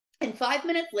 And 5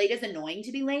 minutes late is annoying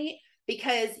to be late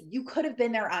because you could have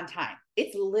been there on time.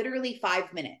 It's literally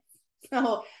 5 minutes.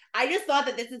 So I just thought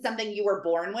that this is something you were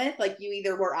born with. Like, you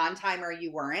either were on time or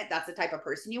you weren't. That's the type of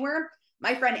person you were.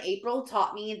 My friend April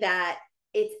taught me that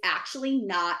it's actually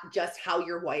not just how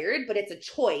you're wired, but it's a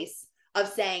choice of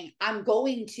saying, I'm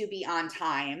going to be on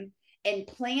time, and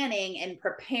planning and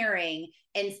preparing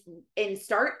and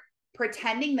start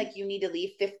pretending like you need to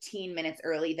leave 15 minutes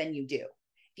early than you do.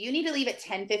 If you need to leave at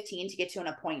 10:15 to get to an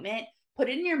appointment, put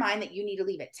it in your mind that you need to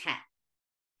leave at 10.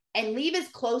 And leave as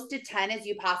close to 10 as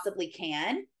you possibly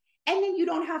can. And then you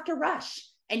don't have to rush.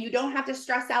 And you don't have to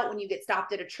stress out when you get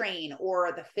stopped at a train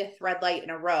or the 5th red light in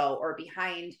a row or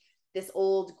behind this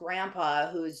old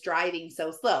grandpa who's driving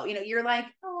so slow. You're like,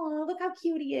 oh, look how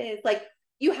cute he is. Like,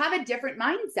 you have a different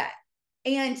mindset.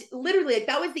 And literally, like,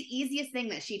 that was the easiest thing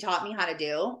that she taught me how to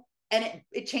do. And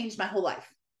it changed my whole life.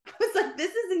 I was like,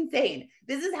 this is insane.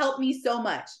 This has helped me so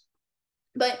much.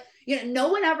 But, no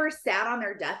one ever sat on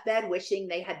their deathbed wishing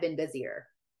they had been busier.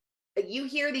 You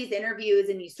hear these interviews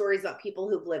and these stories about people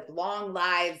who've lived long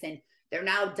lives and they're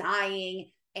now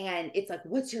dying. And it's like,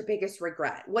 what's your biggest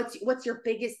regret? What's your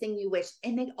biggest thing you wish?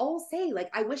 And they all say, like,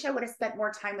 I wish I would have spent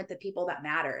more time with the people that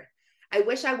mattered. I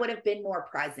wish I would have been more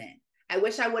present. I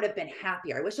wish I would have been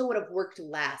happier. I wish I would have worked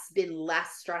less, been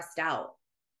less stressed out.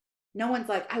 No one's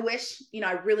like, I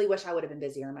really wish I would have been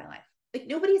busier in my life. Like,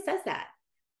 nobody says that.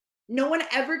 No one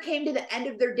ever came to the end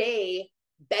of their day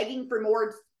begging for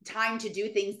more time to do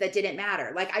things that didn't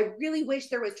matter. Like, I really wish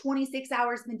there was 26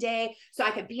 hours in the day so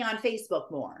I could be on Facebook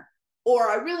more. Or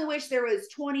I really wish there was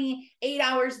 28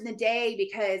 hours in the day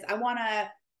because I want to,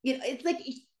 it's like,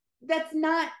 that's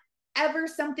not ever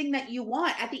something that you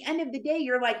want. At the end of the day,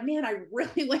 you're like, man, I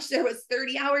really wish there was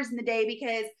 30 hours in the day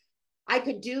because I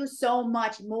could do so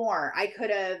much more. I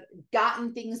could have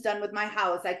gotten things done with my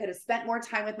house. I could have spent more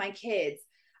time with my kids.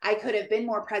 I could have been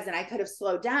more present. I could have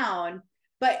slowed down,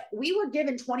 but we were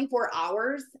given 24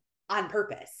 hours on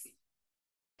purpose.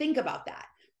 Think about that.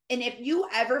 And if you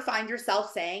ever find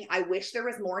yourself saying, I wish there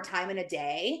was more time in a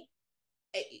day,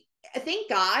 thank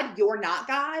God you're not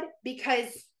God,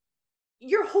 because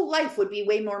your whole life would be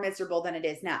way more miserable than it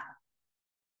is now.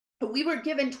 But we were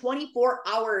given 24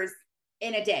 hours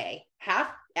in a day, half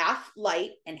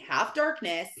light and half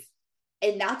darkness.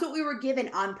 And that's what we were given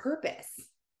on purpose.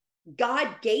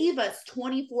 God gave us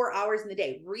 24 hours in the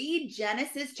day. Read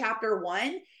Genesis chapter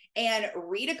 1 and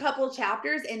read a couple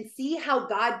chapters and see how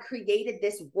God created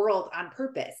this world on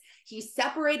purpose. He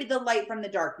separated the light from the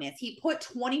darkness. He put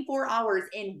 24 hours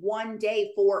in one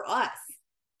day for us.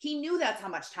 He knew that's how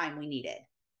much time we needed.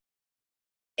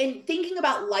 And thinking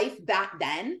about life back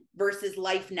then versus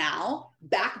life now,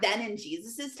 back then in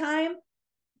Jesus's time,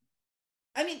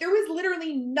 I mean, there was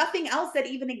literally nothing else that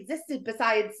even existed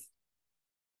besides,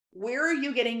 where are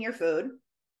you getting your food?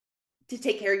 to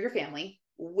take care of your family?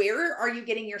 Where are you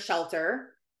getting your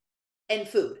shelter and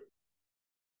food?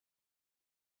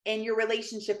 And your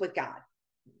relationship with God.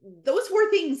 Those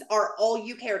four things are all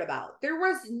you cared about. There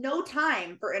was no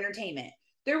time for entertainment.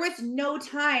 There was no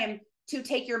time to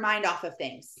take your mind off of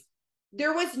things.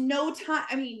 There was no time.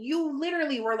 I mean, you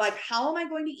literally were like, how am I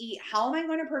going to eat? How am I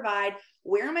going to provide?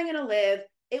 Where am I going to live?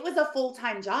 It was a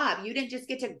full-time job. You didn't just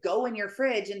get to go in your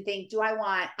fridge and think, do I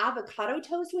want avocado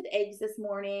toast with eggs this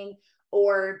morning?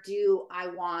 Or do I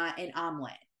want an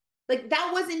omelet? Like that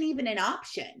wasn't even an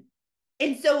option.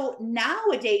 And so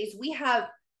nowadays we have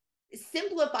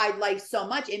simplified life so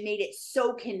much and made it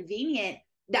so convenient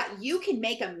that you can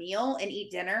make a meal and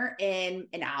eat dinner in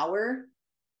an hour.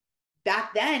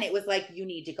 Back then it was like, you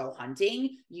need to go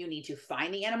hunting, you need to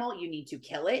find the animal, you need to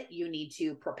kill it, you need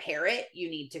to prepare it, you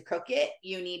need to cook it,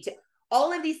 you need to,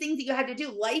 all of these things that you had to do.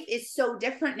 Life is so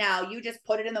different now. You just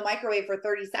put it in the microwave for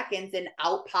 30 seconds and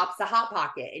out pops a Hot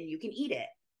Pocket and you can eat it.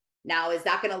 Now, is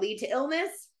that going to lead to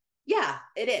illness? Yeah,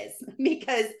 it is,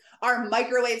 because our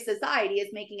microwave society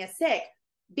is making us sick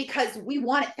because we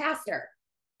want it faster.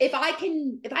 If I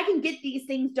can get these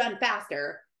things done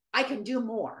faster, I can do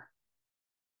more.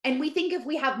 And we think if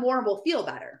we have more, we'll feel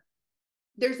better.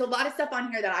 There's a lot of stuff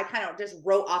on here that I kind of just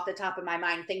wrote off the top of my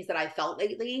mind, things that I felt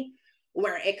lately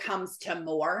where it comes to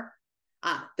more.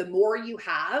 The more you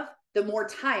have, the more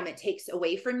time it takes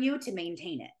away from you to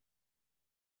maintain it.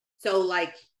 So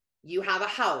like you have a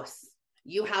house,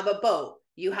 you have a boat,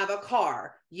 you have a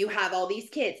car, you have all these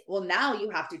kids. Well, now you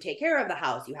have to take care of the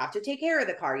house. You have to take care of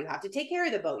the car. You have to take care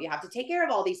of the boat. You have to take care of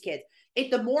all these kids.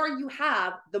 If the more you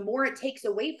have, the more it takes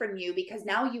away from you because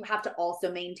now you have to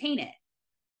also maintain it.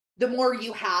 The more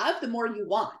you have, the more you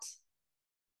want.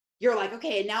 You're like,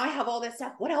 okay, now I have all this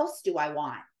stuff. What else do I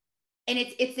want? And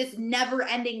it's this never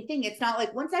ending thing. It's not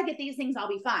like once I get these things, I'll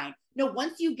be fine. No,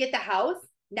 once you get the house,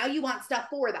 now you want stuff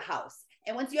for the house.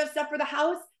 And once you have stuff for the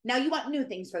house, now you want new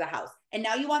things for the house. And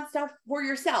now you want stuff for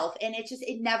yourself. And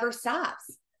it never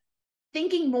stops.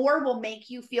 Thinking more will make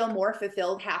you feel more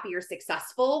fulfilled, happy, or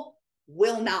successful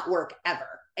will not work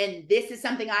ever. And this is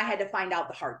something I had to find out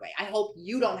the hard way. I hope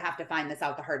you don't have to find this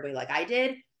out the hard way like I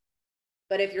did.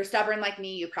 But if you're stubborn like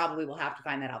me, you probably will have to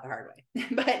find that out the hard way.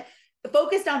 But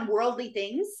focused on worldly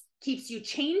things keeps you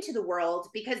chained to the world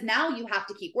because now you have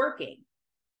to keep working.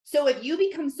 So if you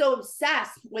become so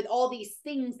obsessed with all these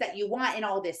things that you want and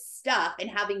all this stuff and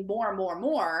having more and more and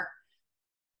more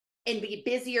and be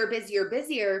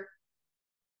busier,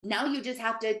 now you just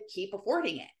have to keep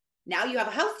affording it. Now you have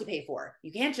a house to pay for.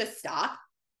 You can't just stop.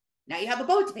 Now you have a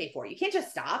boat to pay for. You can't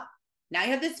just stop. Now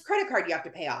you have this credit card you have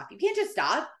to pay off. You can't just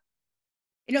stop.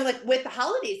 You know, like with the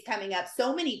holidays coming up,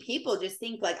 so many people just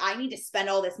think like, I need to spend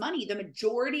all this money. The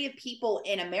majority of people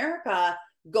in America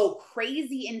go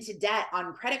crazy into debt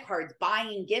on credit cards,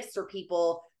 buying gifts for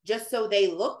people just so they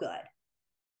look good.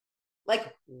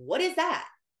 Like, what is that?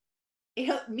 You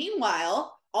know,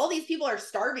 meanwhile, all these people are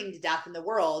starving to death in the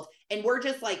world, and we're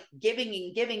just like giving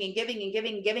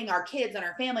our kids and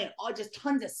our family and all just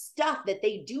tons of stuff that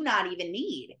they do not even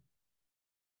need.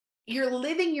 You're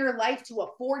living your life to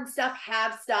afford stuff,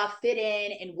 have stuff, fit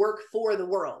in, and work for the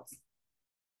world.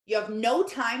 You have no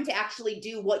time to actually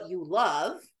do what you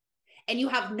love, and you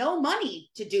have no money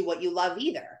to do what you love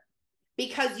either,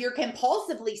 because you're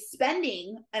compulsively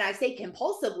spending. And I say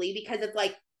compulsively because it's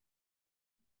like,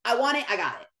 I want it, I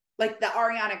got it. Like the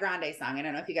Ariana Grande song. I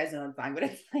don't know if you guys know the song, but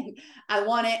it's like, I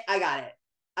want it, I got it.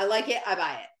 I like it, I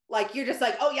buy it. Like you're just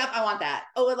like, oh, yep, I want that.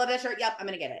 Oh, I love that shirt. Yep, I'm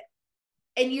going to get it.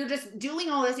 And you're just doing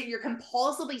all this and you're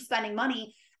compulsively spending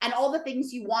money and all the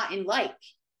things you want and like.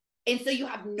 And so you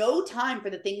have no time for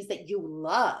the things that you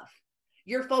love.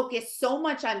 You're focused so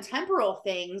much on temporal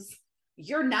things,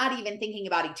 you're not even thinking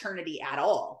about eternity at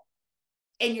all.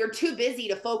 And you're too busy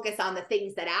to focus on the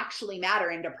things that actually matter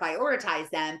and to prioritize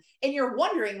them. And you're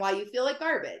wondering why you feel like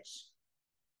garbage.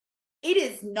 It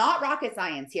is not rocket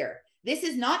science here. This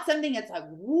is not something that's like,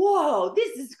 whoa,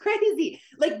 this is crazy.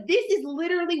 Like, this is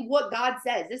literally what God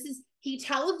says. He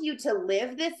tells you to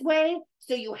live this way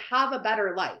so you have a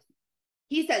better life.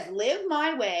 He says, live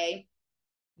my way,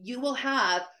 you will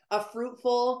have a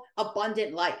fruitful,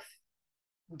 abundant life.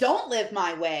 Don't live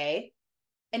my way,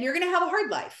 and you're going to have a hard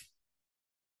life.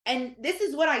 And this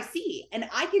is what I see. And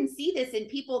I can see this in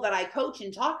people that I coach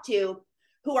and talk to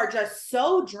who are just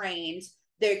so drained.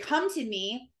 They come to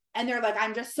me and they're like,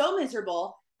 I'm just so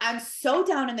miserable. I'm so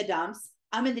down in the dumps.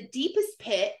 I'm in the deepest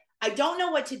pit. I don't know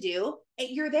what to do. And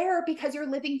you're there because you're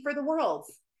living for the world.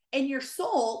 And your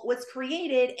soul was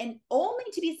created and only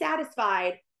to be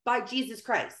satisfied by Jesus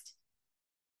Christ.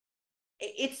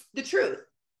 It's the truth.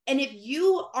 And if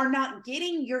you are not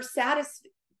getting your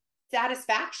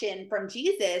satisfaction from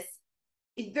Jesus,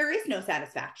 there is no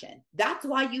satisfaction. That's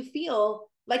why you feel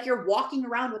like you're walking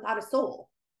around without a soul.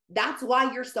 That's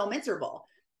why you're so miserable.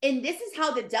 And this is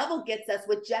how the devil gets us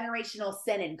with generational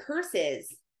sin and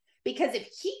curses. Because if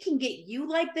he can get you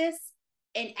like this,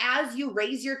 and as you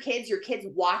raise your kids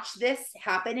watch this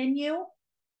happen in you,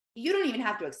 you don't even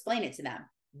have to explain it to them.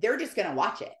 They're just going to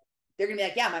watch it. They're going to be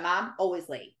like, yeah, my mom, always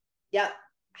late. Yep,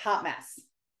 hot mess.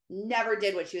 Never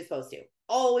did what she was supposed to.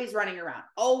 Always running around,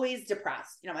 always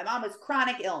depressed. You know, my mom was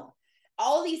chronic ill.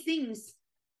 All these things,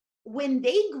 when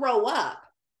they grow up,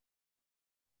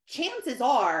 chances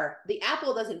are the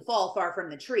apple doesn't fall far from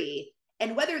the tree.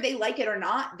 And whether they like it or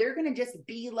not, they're going to just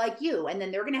be like you. And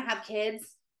then they're going to have kids.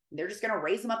 And they're just going to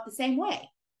raise them up the same way.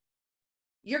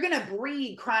 You're going to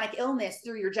breed chronic illness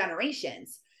through your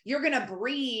generations. You're going to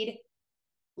breed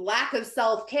lack of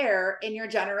self-care in your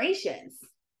generations.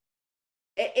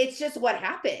 It's just what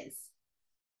happens.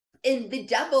 And the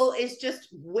devil is just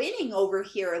winning over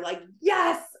here. Like,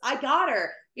 yes, I got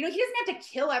her. You know, he doesn't have to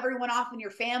kill everyone off in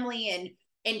your family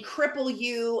and cripple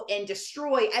you and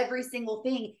destroy every single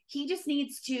thing. He just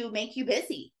needs to make you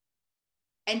busy.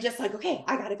 And just like, okay,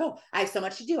 I gotta go. I have so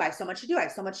much to do. I have so much to do. I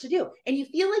have so much to do. And you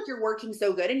feel like you're working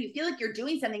so good and you feel like you're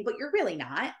doing something, but you're really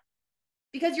not,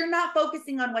 because you're not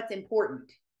focusing on what's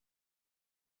important.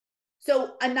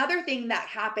 So another thing that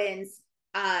happens,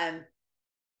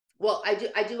 well,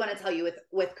 I do want to tell you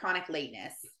with chronic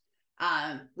lateness,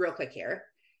 real quick here.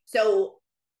 So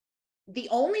the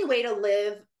only way to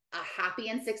live a happy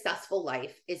and successful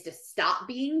life is to stop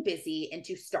being busy and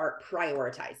to start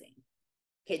prioritizing.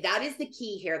 Okay, that is the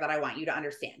key here that I want you to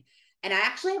understand. And I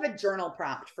actually have a journal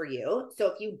prompt for you. So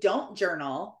if you don't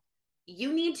journal,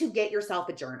 you need to get yourself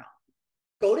a journal.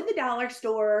 Go to the dollar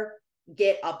store,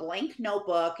 get a blank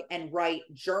notebook and write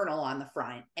journal on the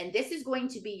front. And this is going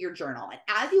to be your journal. And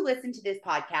as you listen to this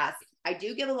podcast, I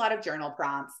do give a lot of journal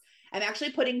prompts. I'm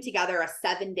actually putting together a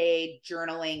 7-day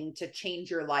journaling to change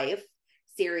your life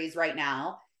series right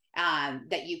now,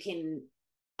 that you can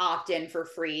opt in for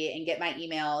free and get my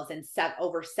emails, and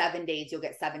over 7 days, you'll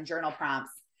get 7 journal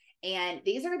prompts. And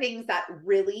these are things that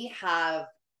really have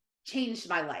changed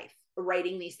my life,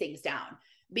 writing these things down,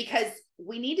 because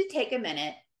we need to take a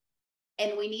minute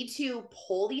and we need to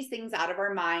pull these things out of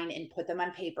our mind and put them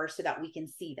on paper so that we can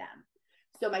see them.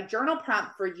 So my journal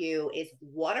prompt for you is,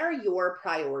 what are your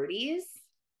priorities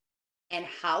and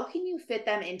how can you fit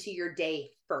them into your day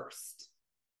first?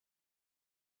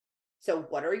 So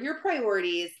what are your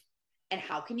priorities and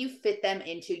how can you fit them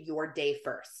into your day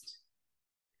first?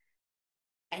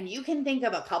 And you can think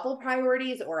of a couple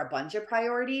priorities or a bunch of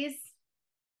priorities,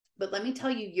 but let me tell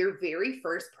you, your very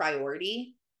first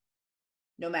priority,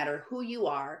 no matter who you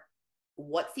are,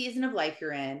 what season of life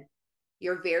you're in,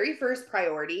 your very first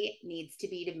priority needs to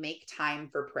be to make time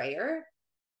for prayer,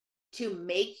 to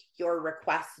make your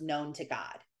requests known to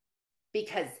God,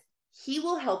 because He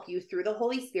will help you through the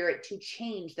Holy Spirit to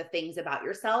change the things about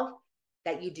yourself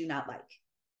that you do not like.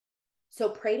 So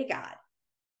pray to God.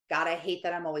 God, I hate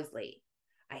that I'm always late.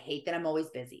 I hate that I'm always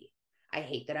busy. I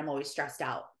hate that I'm always stressed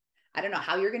out. I don't know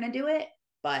how you're going to do it,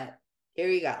 but here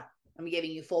you go. I'm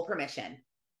giving you full permission.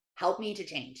 Help me to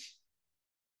change.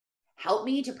 Help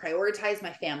me to prioritize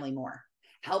my family more.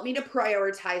 Help me to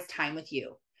prioritize time with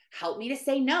you. Help me to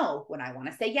say no when I want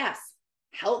to say yes.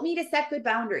 Help me to set good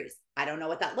boundaries. I don't know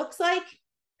what that looks like.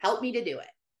 Help me to do it.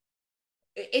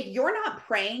 If you're not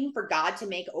praying for God to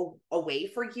make a way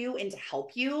for you and to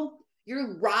help you,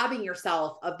 you're robbing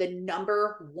yourself of the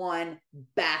number one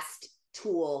best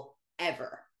tool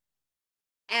ever.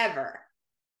 Ever.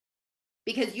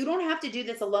 Because you don't have to do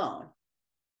this alone.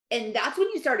 And that's when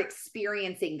you start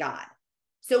experiencing God.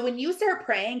 So when you start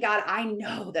praying, God, I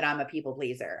know that I'm a people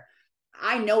pleaser.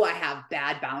 I know I have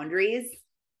bad boundaries.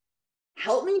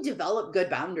 Help me develop good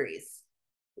boundaries.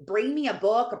 Bring me a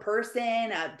book, a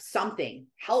person, something.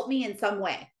 Help me in some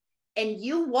way. And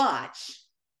you watch,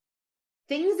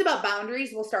 things about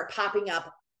boundaries will start popping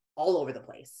up all over the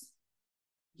place.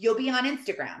 You'll be on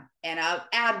Instagram and an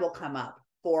ad will come up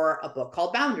for a book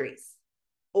called Boundaries.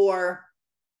 Or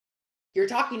you're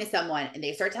talking to someone and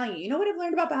they start telling you, you know what I've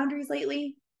learned about boundaries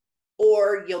lately?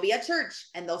 Or you'll be at church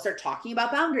and they'll start talking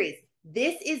about boundaries.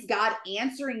 This is God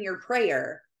answering your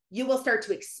prayer. You will start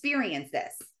to experience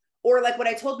this. Or like what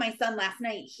I told my son last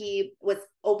night, he was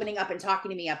opening up and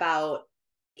talking to me about,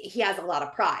 he has a lot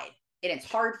of pride and it's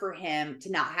hard for him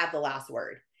to not have the last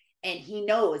word. And he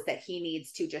knows that he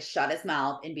needs to just shut his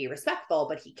mouth and be respectful,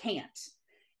 but he can't.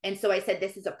 And so I said,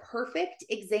 this is a perfect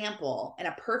example and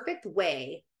a perfect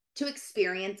way to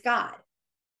experience God.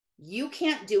 You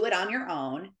can't do it on your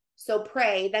own. So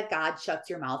pray that God shuts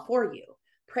your mouth for you.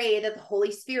 Pray that the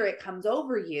Holy Spirit comes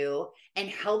over you and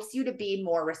helps you to be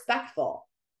more respectful.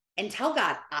 And tell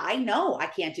God, I know I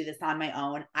can't do this on my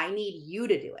own. I need you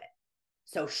to do it.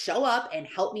 So show up and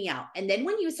help me out. And then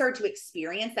when you start to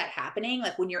experience that happening,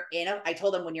 like when you're I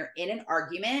told them when you're in an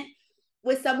argument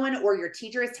with someone or your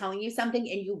teacher is telling you something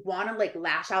and you want to like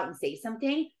lash out and say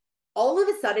something, all of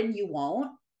a sudden you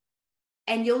won't.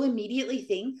 And you'll immediately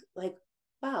think like,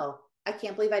 wow, I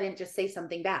can't believe I didn't just say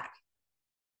something back.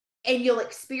 And you'll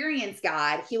experience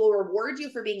God. He will reward you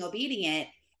for being obedient,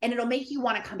 and it'll make you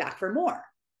want to come back for more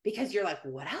because you're like,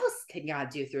 what else can God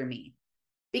do through me?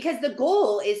 Because the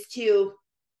goal is to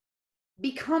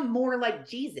become more like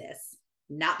Jesus,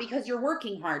 not because you're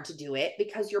working hard to do it,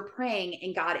 because you're praying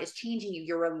and God is changing you.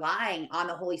 You're relying on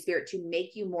the Holy Spirit to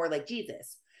make you more like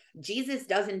Jesus. Jesus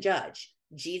doesn't judge.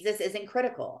 Jesus isn't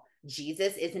critical.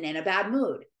 Jesus isn't in a bad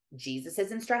mood. Jesus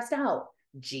isn't stressed out.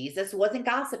 Jesus wasn't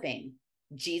gossiping.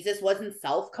 Jesus wasn't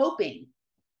self-coping.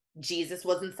 Jesus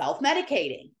wasn't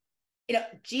self-medicating.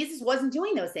 Jesus wasn't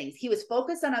doing those things. He was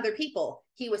focused on other people.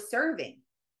 He was serving.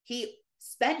 He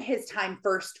spent his time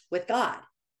first with God.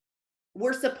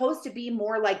 We're supposed to be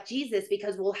more like Jesus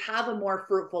because we'll have a more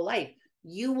fruitful life.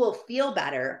 You will feel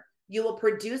better. You will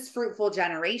produce fruitful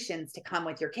generations to come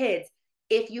with your kids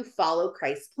if you follow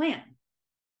Christ's plan.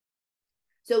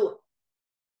 So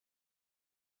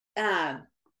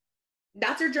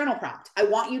that's your journal prompt. I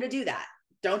want you to do that.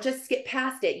 Don't just skip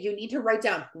past it. You need to write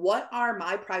down, what are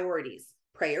my priorities?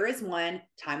 Prayer is one,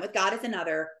 time with God is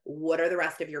another. What are the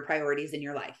rest of your priorities in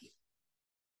your life?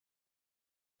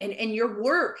 And your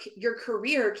work, your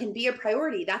career can be a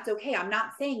priority. That's okay. I'm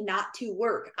not saying not to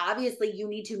work. Obviously, you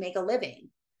need to make a living.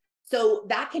 So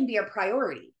that can be a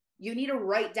priority. You need to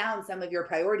write down some of your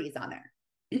priorities on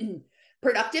there.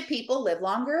 Productive people live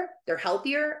longer, they're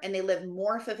healthier, and they live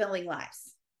more fulfilling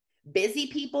lives. Busy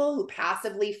people who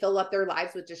passively fill up their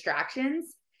lives with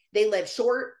distractions, they live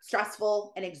short,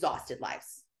 stressful, and exhausted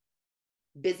lives.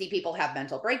 Busy people have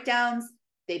mental breakdowns.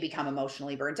 They become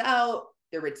emotionally burnt out.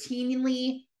 They're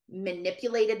routinely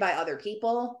manipulated by other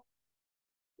people.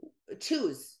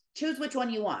 Choose which one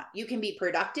you want. You can be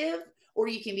productive or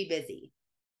you can be busy.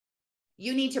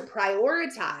 You need to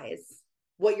prioritize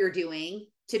what you're doing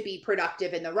to be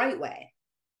productive in the right way.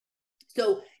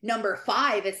 So number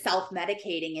 5 is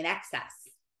self-medicating in excess.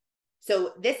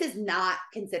 So this is not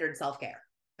considered self-care.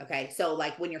 Okay. So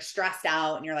like when you're stressed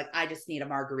out and you're like, I just need a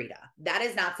margarita, that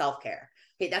is not self-care.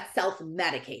 Okay. That's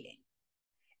self-medicating.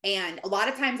 And a lot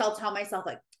of times I'll tell myself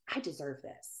like, I deserve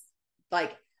this.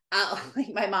 Like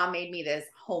my mom made me this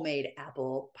homemade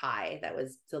apple pie that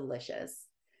was delicious.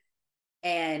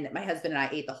 And my husband and I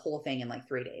ate the whole thing in like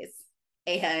 3 days.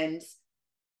 And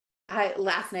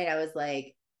last night I was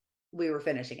like, we were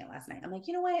finishing it last night. I'm like,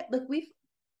 you know what? Like we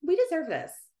deserve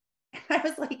this. And I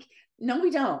was like, no,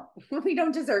 we don't. We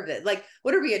don't deserve it. Like,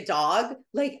 what are we, a dog?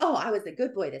 Like, oh, I was a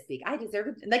good boy this week. I deserve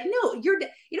it. Like, no,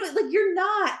 you're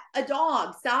not a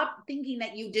dog. Stop thinking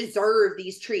that you deserve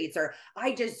these treats, or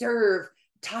I deserve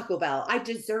Taco Bell. I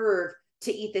deserve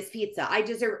to eat this pizza.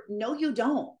 No, you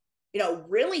don't.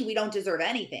 Really, we don't deserve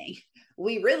anything.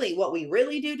 What we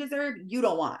really do deserve, you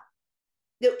don't want.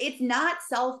 It's not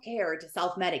self-care to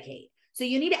self-medicate. So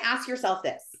you need to ask yourself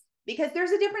this, because there's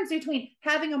a difference between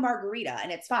having a margarita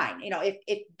and it's fine.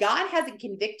 If God hasn't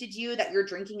convicted you that your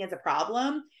drinking is a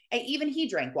problem, and even he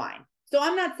drank wine. So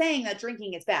I'm not saying that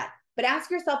drinking is bad, but ask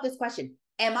yourself this question.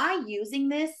 Am I using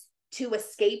this to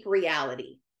escape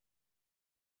reality?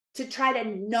 To try to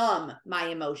numb my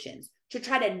emotions, to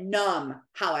try to numb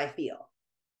how I feel?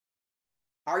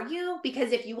 Are you?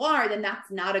 Because if you are, then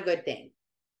that's not a good thing.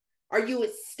 Are you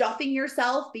stuffing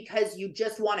yourself because you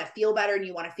just want to feel better and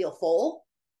you want to feel full?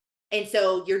 And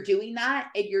so you're doing that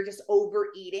and you're just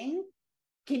overeating?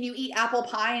 Can you eat apple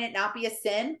pie and it not be a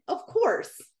sin? Of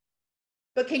course.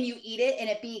 But can you eat it and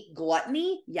it be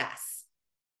gluttony? Yes.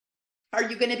 Are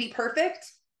you going to be perfect?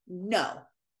 No.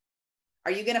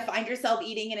 Are you going to find yourself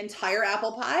eating an entire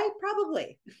apple pie?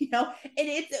 Probably. And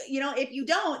it's, if you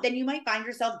don't, then you might find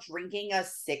yourself drinking a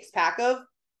 6-pack of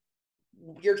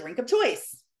your drink of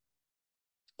choice.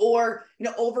 Or,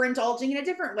 overindulging in a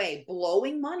different way,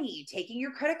 blowing money, taking your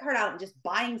credit card out and just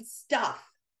buying stuff.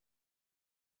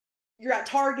 You're at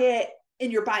Target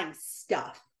and you're buying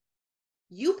stuff.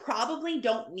 You probably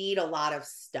don't need a lot of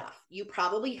stuff. You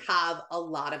probably have a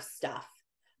lot of stuff.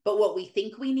 But what we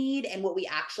think we need and what we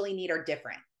actually need are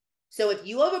different. So if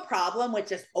you have a problem with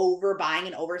just overbuying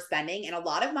and overspending, and a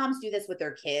lot of moms do this with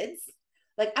their kids,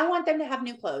 like, I want them to have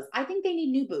new clothes. I think they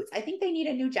need new boots. I think they need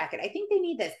a new jacket. I think they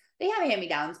need this. They have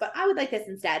hand-me-downs, but I would like this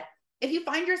instead. If you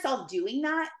find yourself doing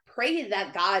that, pray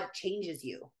that God changes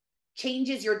you.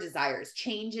 changes your desires,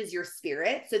 changes your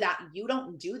spirit so that you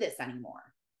don't do this anymore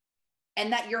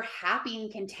and that you're happy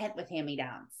and content with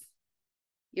hand-me-downs.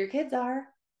 Your kids are.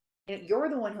 And you're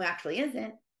the one who actually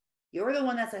isn't. You're the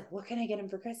one that's like, what can I get him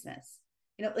for Christmas?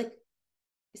 Like,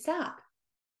 stop.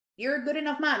 You're a good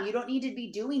enough mom. You don't need to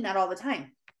be doing that all the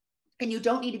time. And you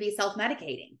don't need to be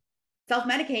self-medicating.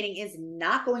 Self-medicating is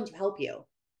not going to help you.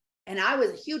 And I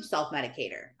was a huge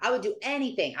self-medicator. I would do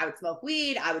anything. I would smoke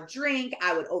weed. I would drink.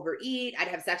 I would overeat. I'd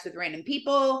have sex with random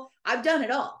people. I've done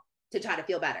it all to try to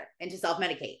feel better and to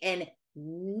self-medicate. And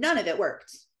none of it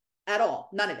worked at all.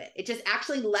 None of it. It just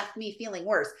actually left me feeling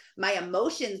worse. My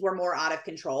emotions were more out of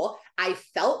control. I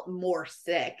felt more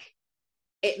sick.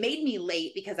 It made me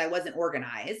late because I wasn't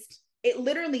organized. It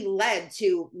literally led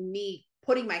to me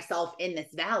putting myself in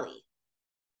this valley.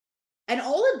 And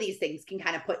all of these things can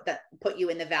kind of put you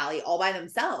in the valley all by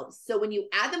themselves. So when you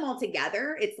add them all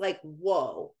together, it's like,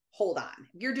 whoa, hold on.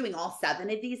 If you're doing all 7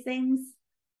 of these things,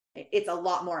 it's a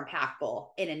lot more impactful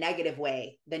in a negative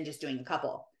way than just doing a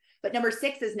couple. But number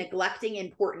 6 is neglecting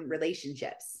important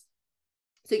relationships.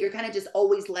 So you're kind of just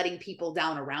always letting people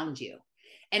down around you.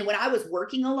 And when I was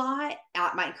working a lot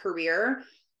at my career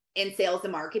in sales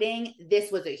and marketing,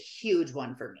 this was a huge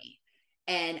one for me.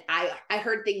 And I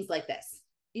heard things like this.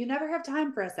 You never have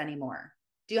time for us anymore.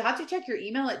 Do you have to check your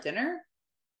email at dinner?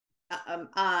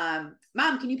 Mom,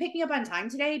 can you pick me up on time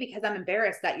today? Because I'm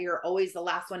embarrassed that you're always the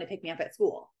last one to pick me up at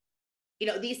school.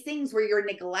 These things where you're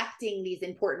neglecting these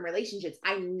important relationships.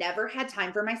 I never had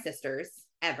time for my sisters,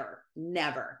 ever,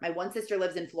 never. My one sister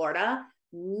lives in Florida,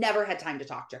 never had time to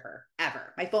talk to her,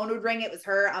 ever. My phone would ring, it was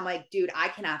her. I'm like, dude, I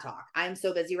cannot talk. I'm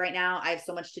so busy right now. I have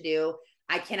so much to do.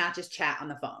 I cannot just chat on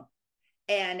the phone.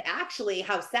 And actually,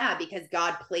 how sad, because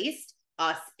God placed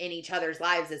us in each other's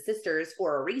lives as sisters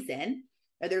for a reason.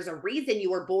 There's a reason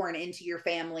you were born into your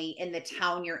family, in the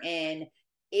town you're in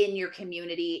your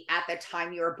community, at the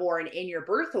time you were born, in your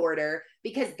birth order,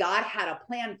 because God had a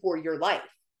plan for your life.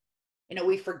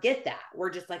 We forget that. We're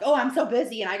just like, oh, I'm so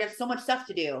busy and I have so much stuff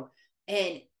to do.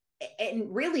 And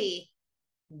really,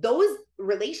 those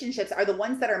relationships are the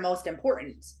ones that are most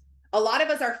important. A lot of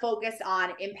us are focused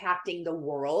on impacting the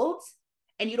world,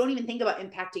 and you don't even think about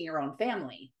impacting your own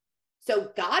family.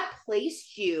 So God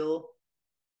placed you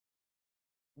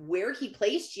where he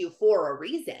placed you for a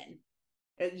reason.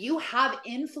 You have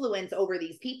influence over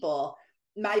these people.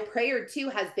 My prayer too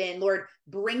has been, Lord,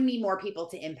 bring me more people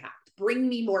to impact. Bring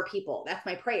me more people. That's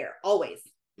my prayer always.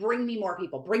 Bring me more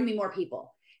people. Bring me more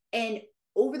people. And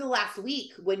over the last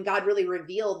week, when God really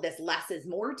revealed this less is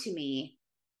more to me,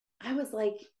 I was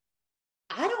like,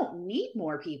 I don't need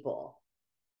more people.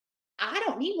 I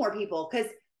don't need more people, because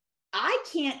I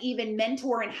can't even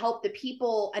mentor and help the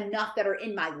people enough that are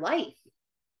in my life.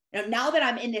 Now that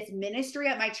I'm in this ministry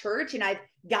at my church and I've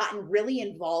gotten really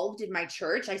involved in my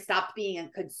church, I stopped being a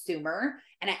consumer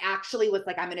and I actually was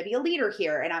like, I'm going to be a leader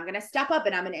here and I'm going to step up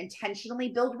and I'm going to intentionally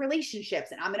build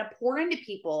relationships and I'm going to pour into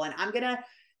people and I'm going to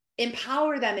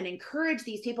empower them and encourage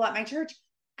these people at my church.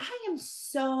 I am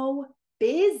so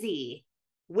busy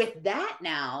with that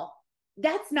now.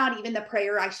 That's not even the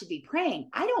prayer I should be praying.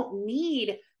 I don't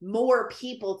need more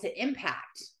people to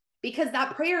impact, because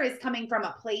that prayer is coming from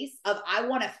a place of, I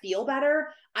want to feel better.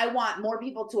 I want more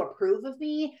people to approve of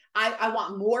me. I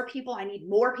want more people. I need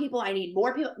more people. I need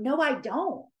more people. No, I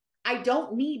don't. I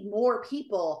don't need more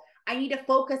people. I need to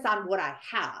focus on what I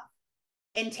have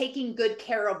and taking good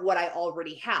care of what I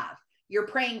already have. You're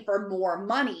praying for more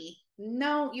money.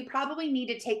 No, you probably need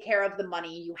to take care of the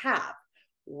money you have.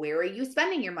 Where are you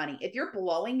spending your money? If you're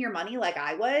blowing your money like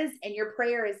I was, and your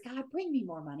prayer is, God, bring me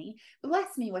more money,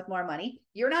 bless me with more money,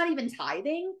 you're not even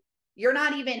tithing. You're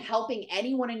not even helping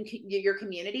anyone in your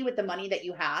community with the money that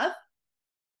you have.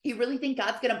 You really think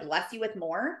God's going to bless you with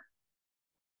more?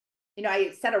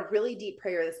 I said a really deep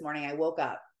prayer this morning. I woke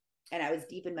up and I was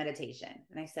deep in meditation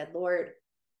and I said, Lord,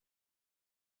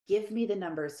 give me the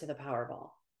numbers to the Powerball.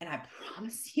 And I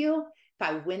promise you, if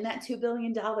I win that $2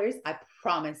 billion, I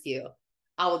promise you,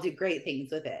 I will do great things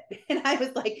with it. And I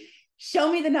was like,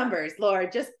 show me the numbers,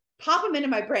 Lord, just pop them into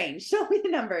my brain. Show me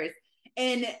the numbers.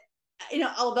 And,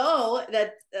 although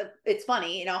that it's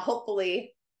funny,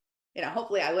 hopefully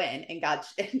I win and God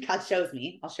shows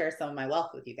me. I'll share some of my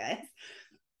wealth with you guys.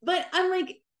 But I'm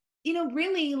like,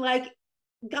 really, like,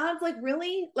 God's like,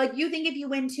 really? Like, you think if you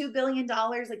win $2 billion,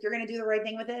 like, you're going to do the right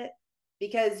thing with it?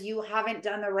 Because you haven't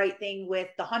done the right thing with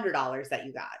the $100 that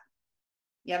you got.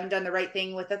 You haven't done the right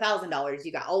thing with $1,000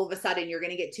 you got. All of a sudden, you're going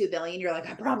to get $2 billion. You're like,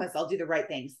 I promise I'll do the right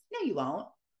things. No, you won't.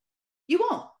 You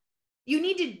won't. You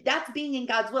need to, that's being in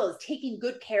God's will, is taking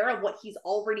good care of what he's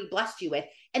already blessed you with.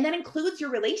 And that includes your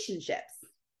relationships.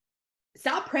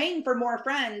 Stop praying for more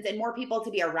friends and more people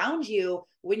to be around you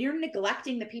when you're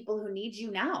neglecting the people who need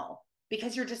you now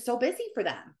because you're just so busy for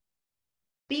them.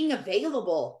 Being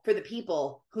available for the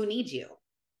people who need you.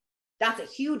 That's a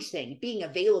huge thing, being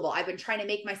available. I've been trying to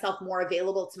make myself more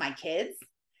available to my kids,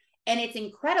 and it's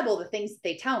incredible the things that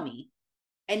they tell me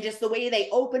and just the way they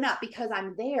open up because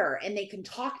I'm there and they can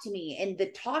talk to me, and the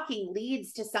talking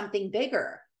leads to something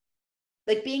bigger.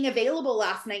 Like being available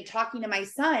last night, talking to my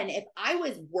son, if I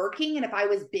was working and if I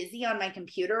was busy on my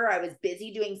computer, or I was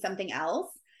busy doing something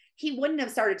else, he wouldn't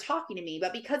have started talking to me.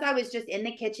 But because I was just in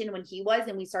the kitchen when he was,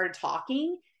 and we started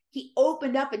talking, he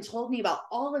opened up and told me about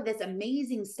all of this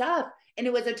amazing stuff. And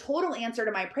it was a total answer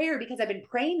to my prayer, because I've been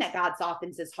praying that God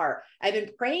softens his heart. I've been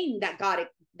praying that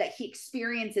that he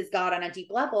experiences God on a deep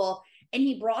level. And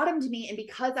he brought him to me. And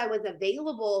because I was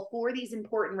available for these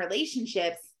important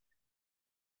relationships,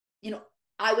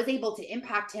 I was able to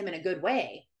impact him in a good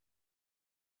way.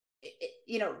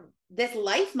 This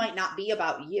life might not be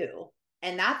about you.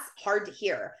 And that's hard to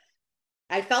hear.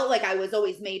 I felt like I was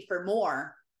always made for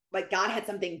more. Like God had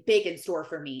something big in store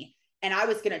for me, and I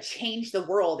was going to change the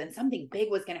world, and something big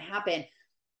was going to happen.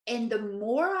 And the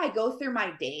more I go through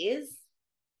my days,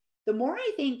 the more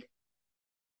I think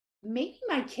maybe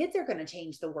my kids are going to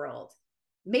change the world.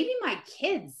 Maybe my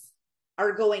kids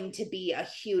are going to be a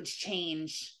huge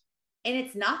change. And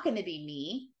it's not going to be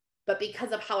me, but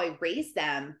because of how I raised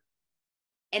them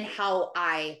and how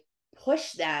I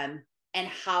pushed them and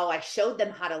how I showed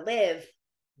them how to live,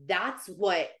 that's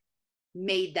what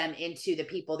made them into the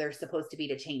people they're supposed to be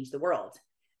to change the world.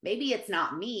 Maybe it's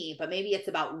not me, but maybe it's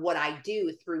about what I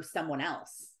do through someone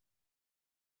else.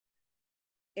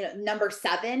 Number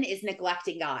 7 is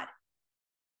neglecting God.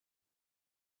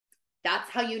 That's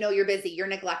how you know you're busy. You're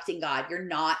neglecting God. You're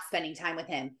not spending time with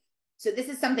him. So this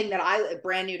is something that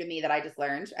brand new to me that I just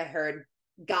learned. I heard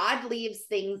God leaves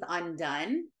things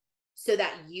undone so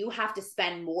that you have to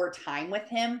spend more time with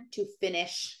him to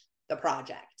finish the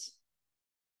project.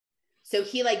 So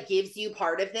he gives you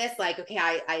part of this, okay,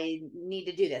 I need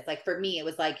to do this. Like for me, it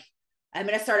was like, I'm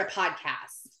going to start a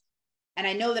podcast, and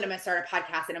I know that I'm going to start a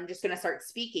podcast and I'm just going to start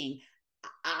speaking.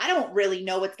 I don't really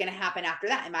know what's going to happen after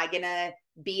that. Am I going to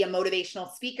be a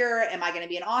motivational speaker? Am I going to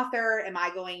be an author? Am I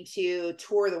going to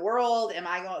tour the world?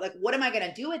 What am I going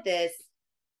to do with this?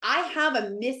 I have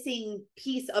a missing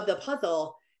piece of the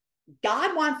puzzle.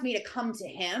 God wants me to come to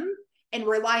him and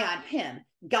rely on him.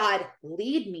 God,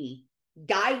 lead me,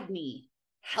 guide me,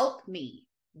 help me,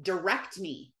 direct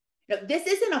me. This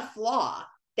isn't a flaw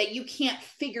that you can't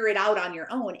figure it out on your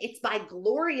own. It's by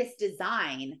glorious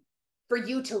design for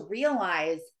you to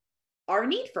realize our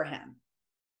need for him.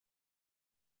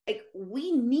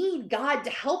 We need God to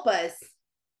help us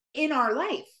in our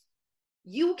life.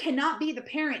 You cannot be the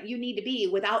parent you need to be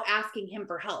without asking him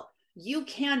for help. You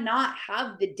cannot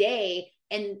have the day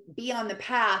and be on the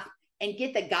path and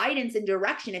get the guidance and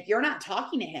direction if you're not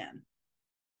talking to him.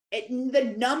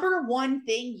 The number one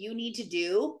thing you need to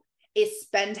do is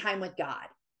spend time with God.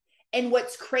 And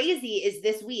what's crazy is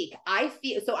this week, I've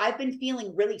been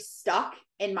feeling really stuck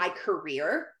in my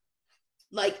career.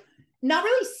 Not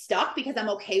really stuck because I'm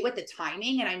okay with the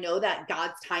timing and I know that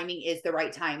God's timing is the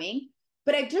right timing,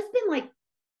 but I've just been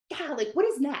God, what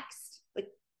is next?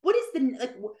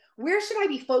 Where should I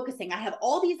be focusing? I have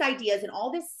all these ideas and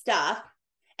all this stuff,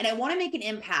 and I want to make an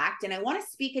impact and I want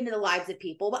to speak into the lives of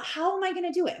people, but how am I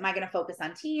going to do it? Am I going to focus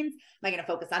on teens? Am I going to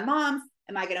focus on moms?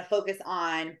 Am I going to focus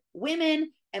on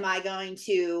women? Am I going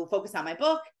to focus on my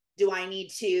book? Do I need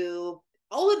to,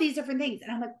 all of these different things?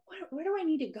 And I'm like, where do I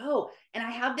need to go? And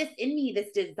I have this in me,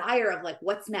 this desire of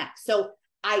what's next? So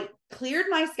I cleared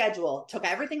my schedule, took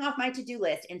everything off my to-do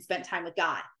list, and spent time with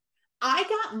God. I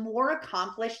got more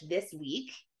accomplished this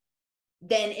week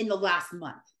than in the last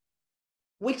month,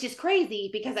 which is crazy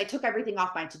because I took everything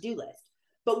off my to-do list.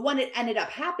 But what it ended up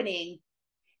happening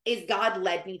is God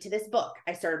led me to this book.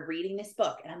 I started reading this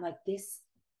book, and I'm like, this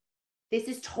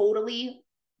is totally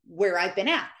where I've been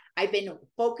at. I've been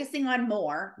focusing on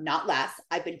more, not less.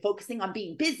 I've been focusing on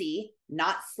being busy,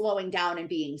 not slowing down and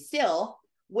being still,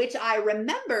 which I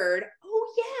remembered,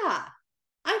 oh yeah,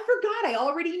 I forgot. I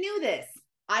already knew this.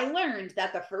 I learned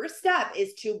that the first step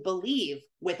is to believe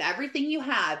with everything you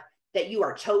have that you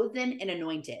are chosen and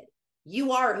anointed.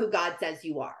 You are who God says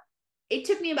you are. It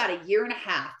took me about 1.5 years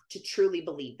to truly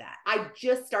believe that. I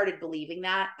just started believing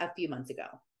that a few months ago.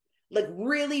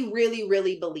 Really, really,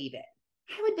 really believe it.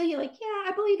 I would be yeah,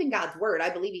 I believe in God's word. I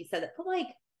believe he said it, but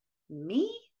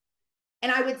me? And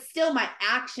I would still, my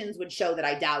actions would show that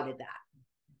I doubted that.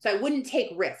 So I wouldn't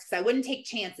take risks. I wouldn't take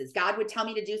chances. God would tell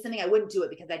me to do something. I wouldn't do it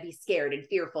because I'd be scared and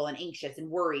fearful and anxious and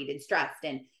worried and stressed.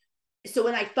 And So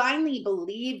when I finally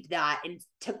believed that and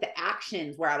took the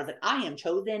actions where I was like, I am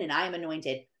chosen and I am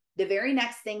anointed, the very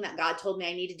next thing that God told me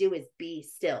I need to do is be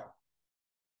still.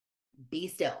 Be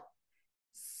still.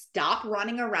 Stop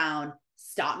running around.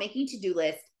 Stop making to-do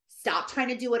lists. Stop trying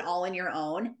to do it all on your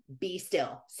own. Be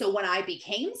still. So when I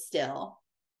became still,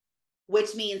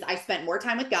 which means I spent more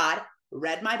time with God,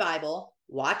 read my Bible,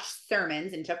 watched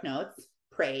sermons and took notes,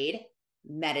 prayed,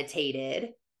 meditated,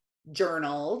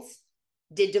 journaled,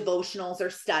 did devotionals or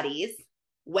studies,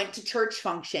 went to church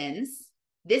functions.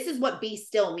 This is what be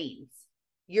still means.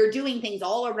 You're doing things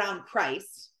all around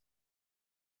Christ.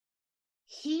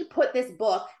 He put this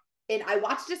book in. I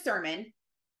watched a sermon.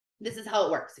 This is how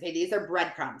it works. Okay, these are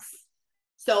breadcrumbs.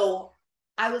 So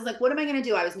I was like, what am I going to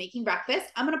do? I was making breakfast.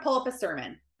 I'm going to pull up a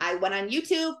sermon. I went on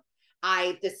YouTube.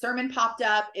 The sermon popped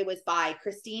up. It was by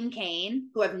Christine Caine,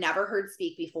 who I've never heard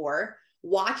speak before.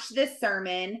 Watched this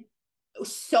sermon. It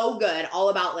was so good. All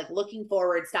about like looking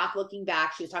forward, stop looking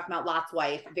back. She was talking about Lot's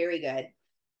wife. Very good.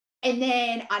 And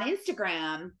then on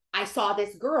Instagram, I saw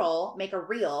this girl make a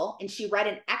reel and she read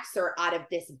an excerpt out of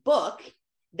this book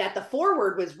that the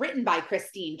foreword was written by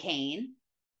Christine Caine.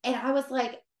 And I was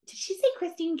like, did she say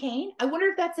Christine Caine? I wonder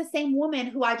if that's the same woman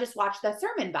who I just watched the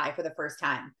sermon by for the first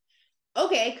time.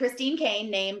 Okay, Christine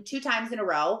Caine named 2 times in a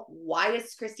row. Why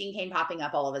is Christine Caine popping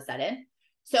up all of a sudden?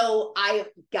 So I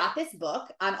got this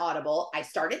book on Audible. I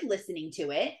started listening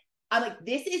to it. I'm like,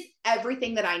 this is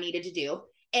everything that I needed to do.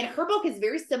 And her book is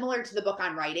very similar to the book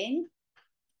I'm writing.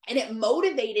 And it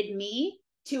motivated me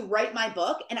to write my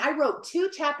book. And I wrote 2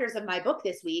 chapters of my book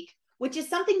this week, which is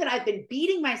something that I've been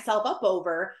beating myself up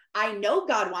over. I know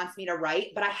God wants me to write,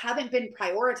 but I haven't been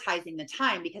prioritizing the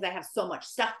time because I have so much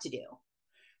stuff to do.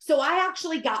 So I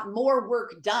actually got more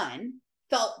work done,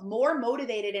 felt more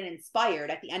motivated and inspired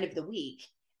at the end of the week.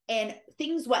 And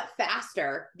things went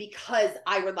faster because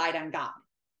I relied on God.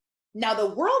 Now,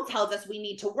 the world tells us we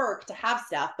need to work to have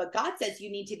stuff, but God says you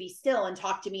need to be still and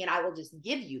talk to me and I will just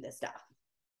give you the stuff.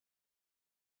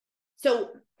 So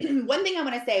one thing I'm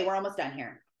going to say, we're almost done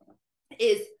here,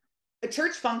 is a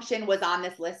church function was on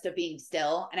this list of being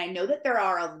still. And I know that there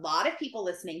are a lot of people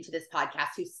listening to this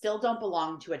podcast who still don't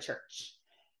belong to a church.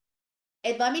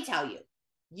 And let me tell you,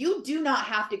 you do not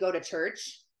have to go to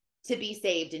church to be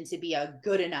saved and to be a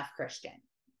good enough Christian.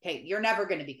 Okay, you're never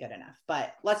going to be good enough.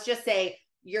 But let's just say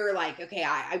you're like, okay,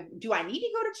 do I need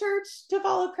to go to church to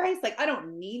follow Christ? Like, I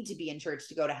don't need to be in church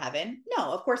to go to heaven.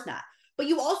 No, of course not. But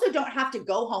you also don't have to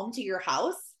go home to your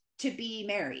house to be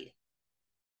married.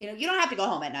 You know, you don't have to go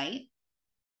home at night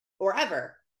or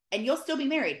ever, and you'll still be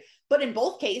married. But in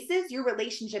both cases, your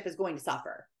relationship is going to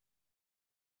suffer.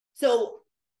 So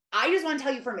I just want to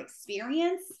tell you from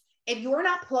experience, if you're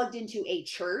not plugged into a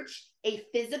church, a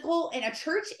physical, and a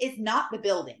church is not the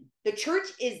building. The church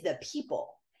is the people.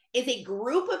 It's a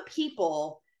group of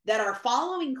people that are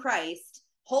following Christ,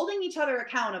 holding each other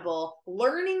accountable,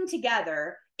 learning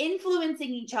together, influencing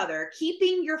each other,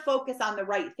 keeping your focus on the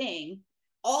right thing,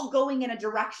 all going in a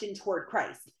direction toward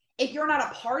Christ. If you're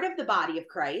not a part of the body of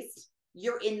Christ,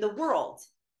 you're in the world.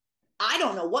 I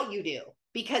don't know what you do,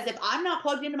 because if I'm not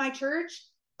plugged into my church,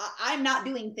 I'm not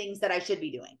doing things that I should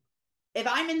be doing. If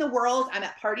I'm in the world, I'm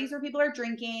at parties where people are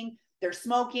drinking, they're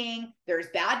smoking, there's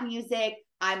bad music.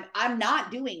 I'm not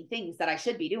doing things that I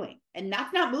should be doing. And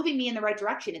that's not moving me in the right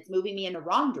direction. It's moving me in the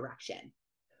wrong direction.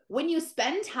 When you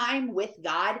spend time with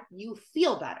God, you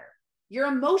feel better. Your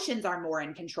emotions are more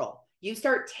in control. You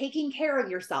start taking care of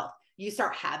yourself. You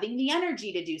start having the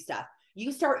energy to do stuff.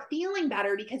 You start feeling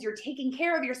better because you're taking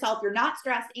care of yourself. You're not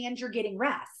stressed and you're getting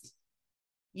rest.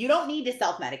 You don't need to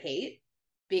self-medicate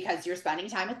because you're spending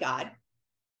time with God.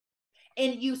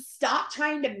 And you stop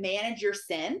trying to manage your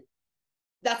sin.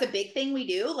 That's a big thing we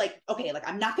do. Like, okay, like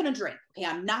I'm not going to drink. Okay,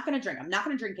 I'm not going to drink. I'm not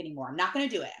going to drink anymore. I'm not going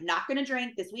to do it. I'm not going to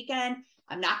drink this weekend.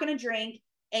 I'm not going to drink.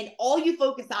 And all you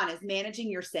focus on is managing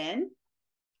your sin.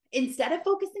 Instead of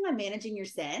focusing on managing your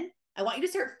sin, I want you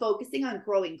to start focusing on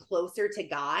growing closer to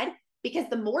God, because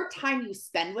the more time you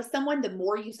spend with someone, the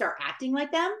more you start acting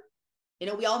like them. You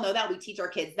know, we all know that. We teach our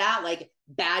kids that, like,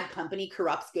 bad company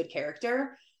corrupts good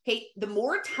character. Okay, the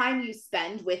more time you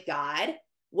spend with God,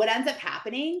 what ends up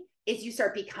happening is you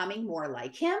start becoming more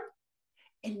like him,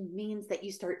 and means that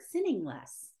you start sinning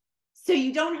less. So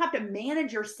you don't have to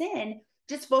manage your sin.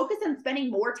 Just focus on spending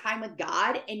more time with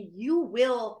God, and you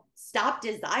will stop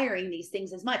desiring these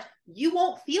things as much. You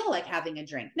won't feel like having a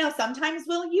drink. Now, sometimes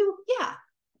will you? Yeah.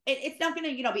 It's not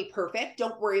going to, be perfect.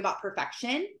 Don't worry about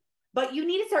perfection, but you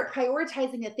need to start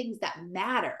prioritizing the things that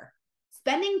matter.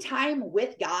 Spending time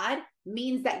with God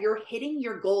means that you're hitting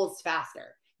your goals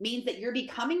faster, means that you're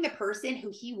becoming the person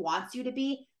who he wants you to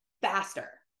be faster.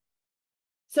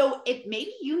 So if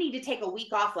maybe you need to take a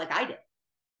week off like I did,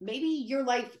 maybe your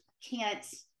life can't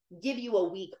give you a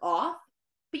week off,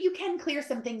 but you can clear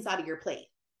some things out of your plate.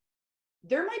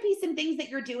 There might be some things that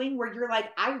you're doing where you're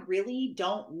like, I really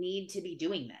don't need to be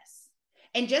doing this.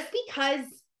 And just because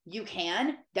you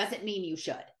can doesn't mean you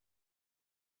should.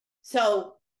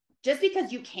 So just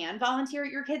because you can volunteer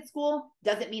at your kid's school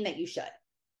doesn't mean that you should.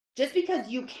 Just because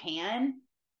you can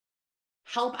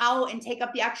help out and take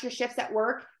up the extra shifts at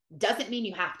work doesn't mean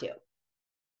you have to.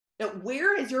 Now,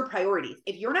 where is your priorities?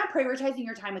 If you're not prioritizing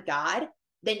your time with God,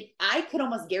 then I could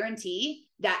almost guarantee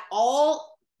that all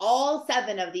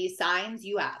 7 of these signs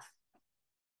you have.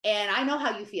 And I know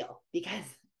how you feel because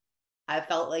I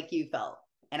felt like you felt,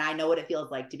 and I know what it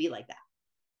feels like to be like that.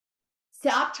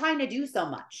 Stop trying to do so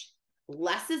much.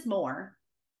 Less is more,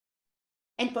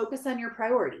 and focus on your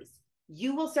priorities.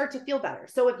 You will start to feel better.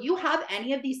 So if you have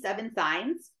any of these 7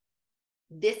 signs,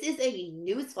 this is a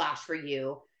newsflash for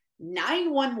you.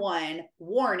 911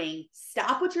 warning,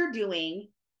 stop what you're doing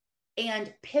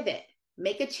and pivot,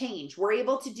 make a change. We're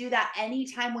able to do that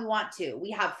anytime we want to.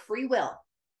 We have free will.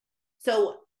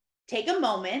 So take a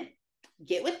moment,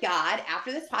 get with God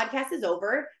after this podcast is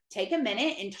over, take a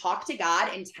minute and talk to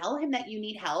God and tell him that you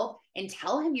need help and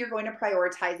tell him you're going to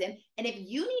prioritize him. And if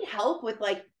you need help with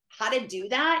like how to do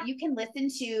that, you can listen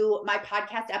to my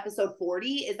podcast episode 40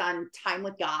 is on time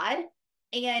with God.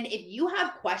 And if you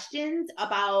have questions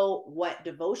about what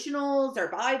devotionals or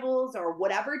Bibles or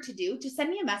whatever to do, just send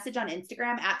me a message on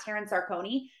Instagram at Taryn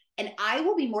Sarconi, and I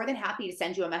will be more than happy to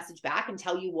send you a message back and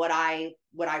tell you what I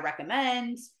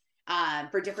recommend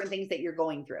for different things that you're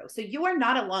going through. So you are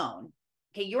not alone.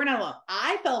 Okay, you're not alone.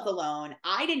 I felt alone.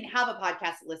 I didn't have a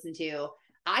podcast to listen to.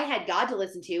 I had God to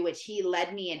listen to, which he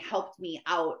led me and helped me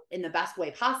out in the best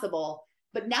way possible.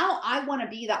 But now I want to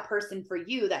be that person for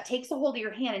you that takes a hold of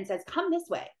your hand and says, come this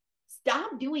way.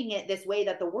 Stop doing it this way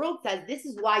that the world says this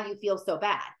is why you feel so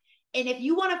bad. And if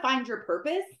you want to find your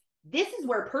purpose, this is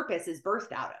where purpose is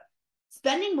birthed out of.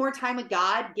 Spending more time with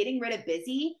God, getting rid of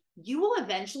busy, you will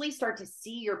eventually start to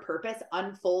see your purpose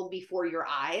unfold before your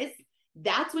eyes.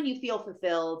 That's when you feel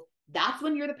fulfilled. That's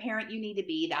when you're the parent you need to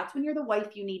be. That's when you're the wife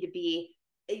you need to be.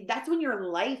 That's when your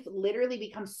life literally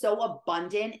becomes so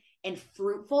abundant and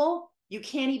fruitful. You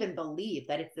can't even believe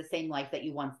that it's the same life that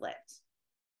you once lived.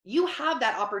 You have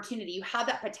that opportunity. You have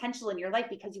that potential in your life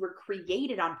because you were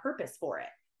created on purpose for it.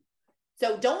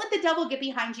 So don't let the devil get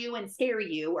behind you and scare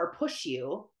you or push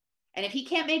you. And if he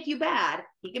can't make you bad,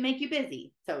 he can make you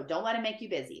busy. So don't let him make you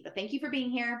busy. But thank you for being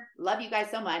here. Love you guys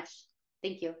so much.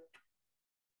 Thank you.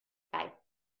 Bye.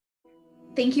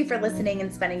 Thank you for listening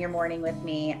and spending your morning with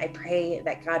me. I pray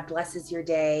that God blesses your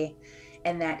day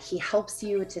and that he helps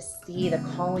you to see the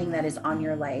calling that is on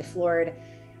your life. Lord,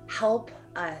 help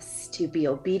us to be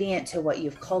obedient to what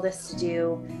you've called us to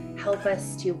do. Help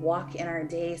us to walk in our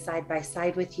day side by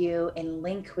side with you and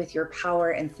link with your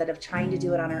power instead of trying to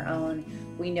do it on our own.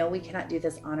 We know we cannot do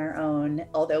this on our own,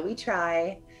 although we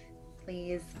try.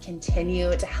 Please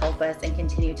continue to help us and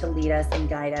continue to lead us and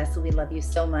guide us. We love you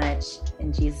so much.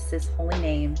 In Jesus' holy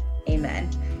name, amen.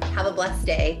 Have a blessed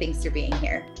day. Thanks for being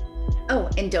here. Oh,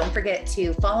 and don't forget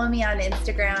to follow me on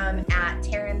Instagram at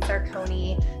Taryn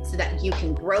Sarconi so that you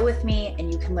can grow with me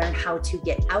and you can learn how to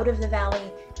get out of the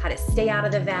valley, how to stay out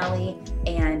of the valley,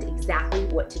 and exactly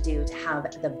what to do to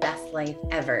have the best life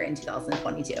ever in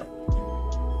 2022.